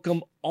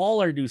welcome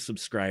all our new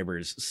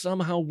subscribers.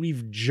 Somehow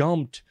we've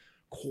jumped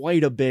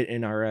quite a bit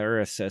in our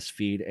RSS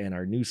feed and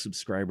our new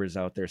subscribers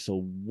out there.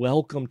 So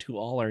welcome to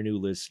all our new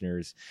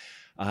listeners.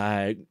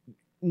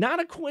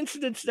 Not a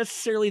coincidence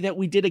necessarily that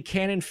we did a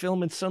Canon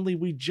film and suddenly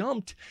we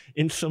jumped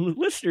in some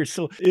listeners.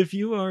 So if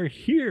you are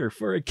here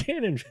for a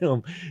Canon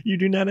film, you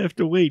do not have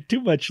to wait too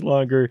much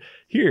longer.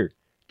 Here,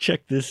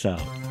 check this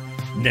out.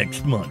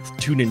 Next month,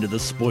 tune into the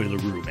Spoiler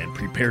Room and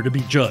prepare to be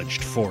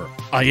judged for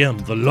I Am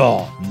the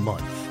Law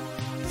month.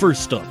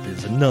 First up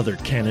is another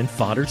Canon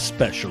fodder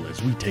special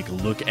as we take a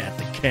look at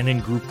the Canon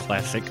Group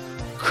classic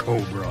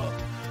Cobra.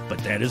 But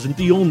that isn't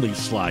the only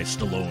Sly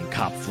Stallone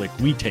cop flick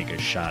we take a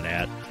shot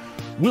at.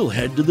 We'll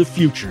head to the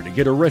future to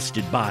get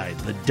arrested by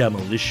the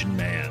Demolition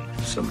Man.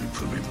 Somebody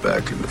put me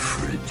back in the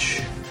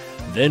fridge.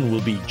 Then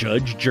we'll be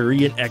judge,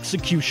 jury, and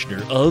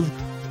executioner of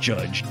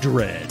Judge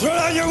Dredd. Throw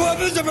down your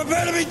weapons and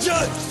prepare to be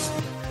judged!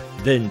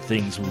 Then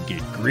things will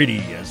get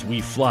gritty as we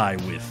fly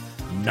with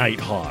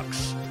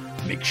Nighthawks.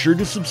 Make sure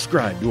to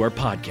subscribe to our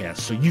podcast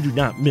so you do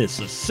not miss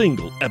a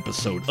single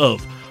episode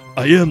of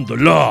I Am the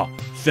Law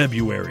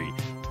February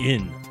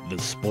in the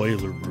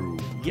Spoiler Room.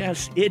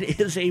 Yes, it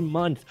is a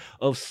month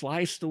of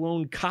Sly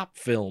Stallone cop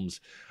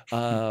films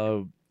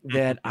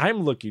that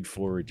I'm looking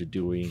forward to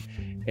doing,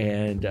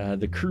 and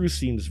the crew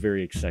seems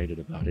very excited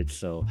about it.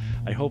 So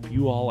I hope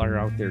you all are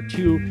out there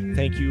too.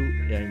 Thank you.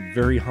 I'm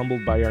very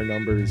humbled by our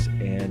numbers,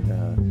 and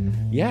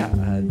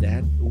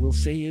that we'll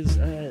say is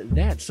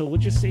that. So we'll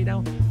just say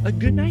now a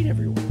good night,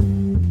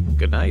 everyone.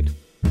 Good night.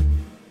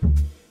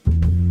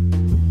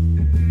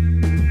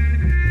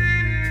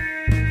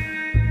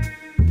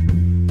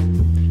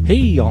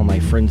 Hey, all my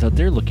friends out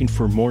there looking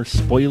for more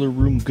Spoiler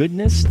Room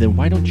goodness? Then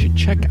why don't you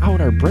check out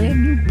our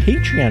brand new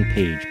Patreon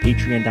page,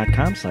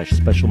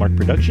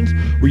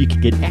 patreon.com/specialmarkproductions, where you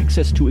can get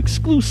access to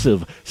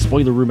exclusive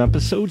Spoiler Room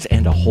episodes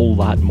and a whole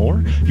lot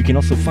more. You can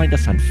also find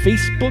us on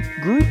Facebook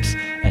groups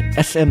at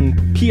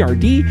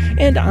SMPRD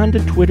and on to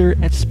Twitter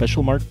at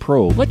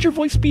SpecialMarkPro. Let your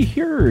voice be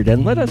heard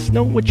and let us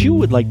know what you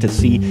would like to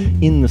see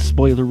in the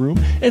Spoiler Room,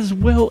 as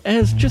well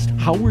as just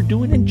how we're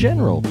doing in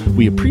general.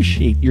 We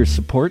appreciate your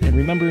support, and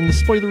remember, in the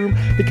Spoiler Room,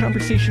 the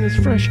conversation is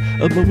fresh,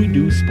 but we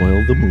do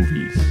spoil the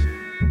movies.